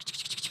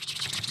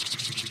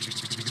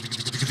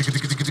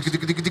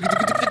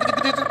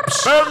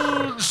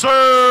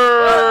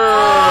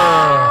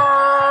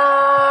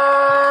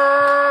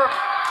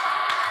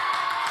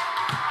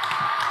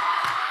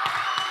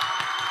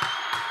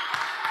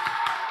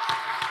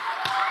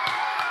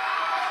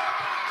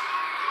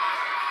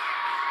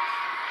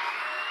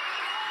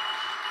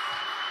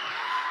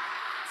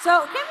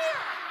 So, give me...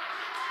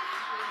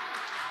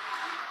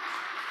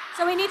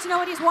 So we need to know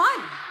what he's won.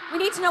 We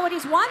need to know what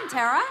he's won,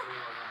 Tara.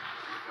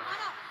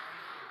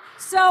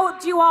 So,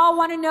 do you all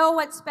want to know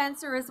what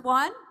Spencer has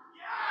won?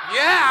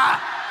 Yeah!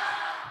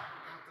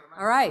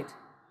 All right.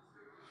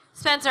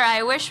 Spencer,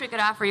 I wish we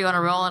could offer you on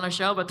a roll on a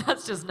show, but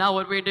that's just not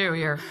what we do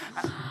here.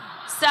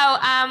 So,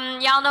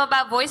 y'all know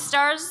about Voice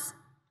Stars?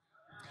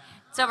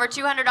 It's over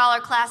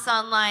 $200 class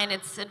online.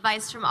 It's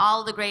advice from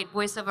all the great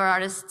voiceover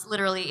artists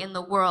literally in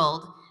the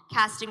world.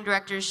 Casting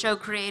directors, show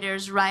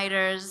creators,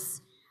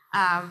 writers,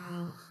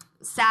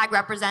 SAG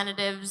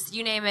representatives,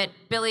 you name it.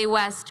 Billy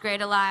West,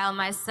 Greta Lyle,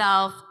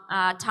 myself,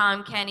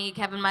 Tom Kenny,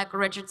 Kevin Michael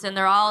Richardson,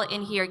 they're all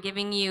in here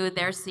giving you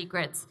their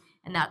secrets.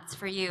 And that's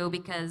for you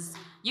because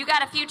you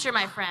got a future,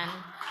 my friend.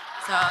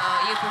 So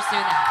you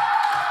pursue that.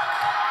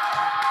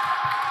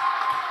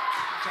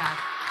 Good job.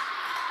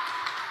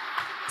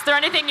 Is there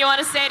anything you want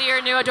to say to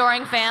your new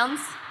adoring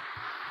fans?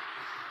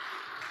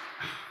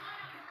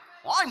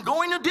 I'm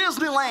going to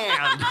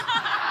Disneyland.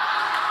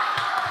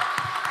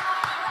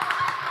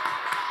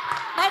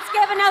 Let's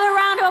give another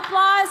round of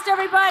applause to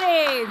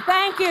everybody.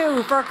 Thank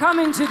you for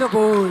coming to The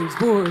Voice.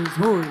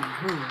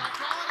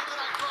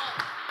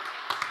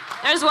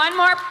 There's one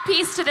more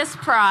piece to this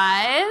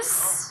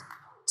prize.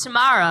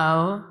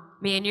 Tomorrow,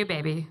 me and you,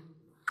 baby,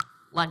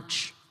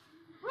 lunch.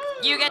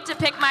 You get to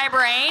pick my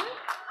brain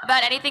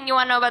about anything you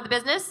want to know about the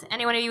business.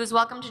 Anyone of you is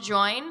welcome to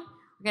join.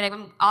 We're going to give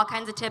them all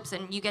kinds of tips,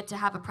 and you get to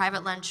have a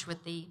private lunch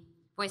with the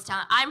voice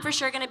talent. I'm for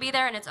sure going to be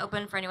there, and it's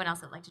open for anyone else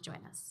that'd like to join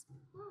us.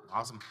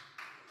 Awesome.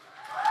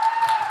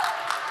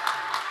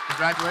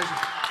 Congratulations.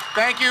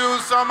 Thank you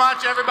so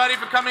much, everybody,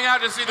 for coming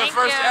out to see the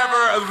first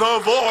ever The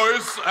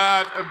Voice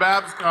at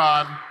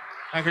BABScon.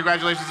 And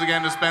congratulations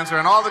again to Spencer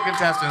and all the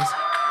contestants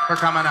for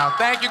coming out.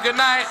 Thank you. Good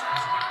night.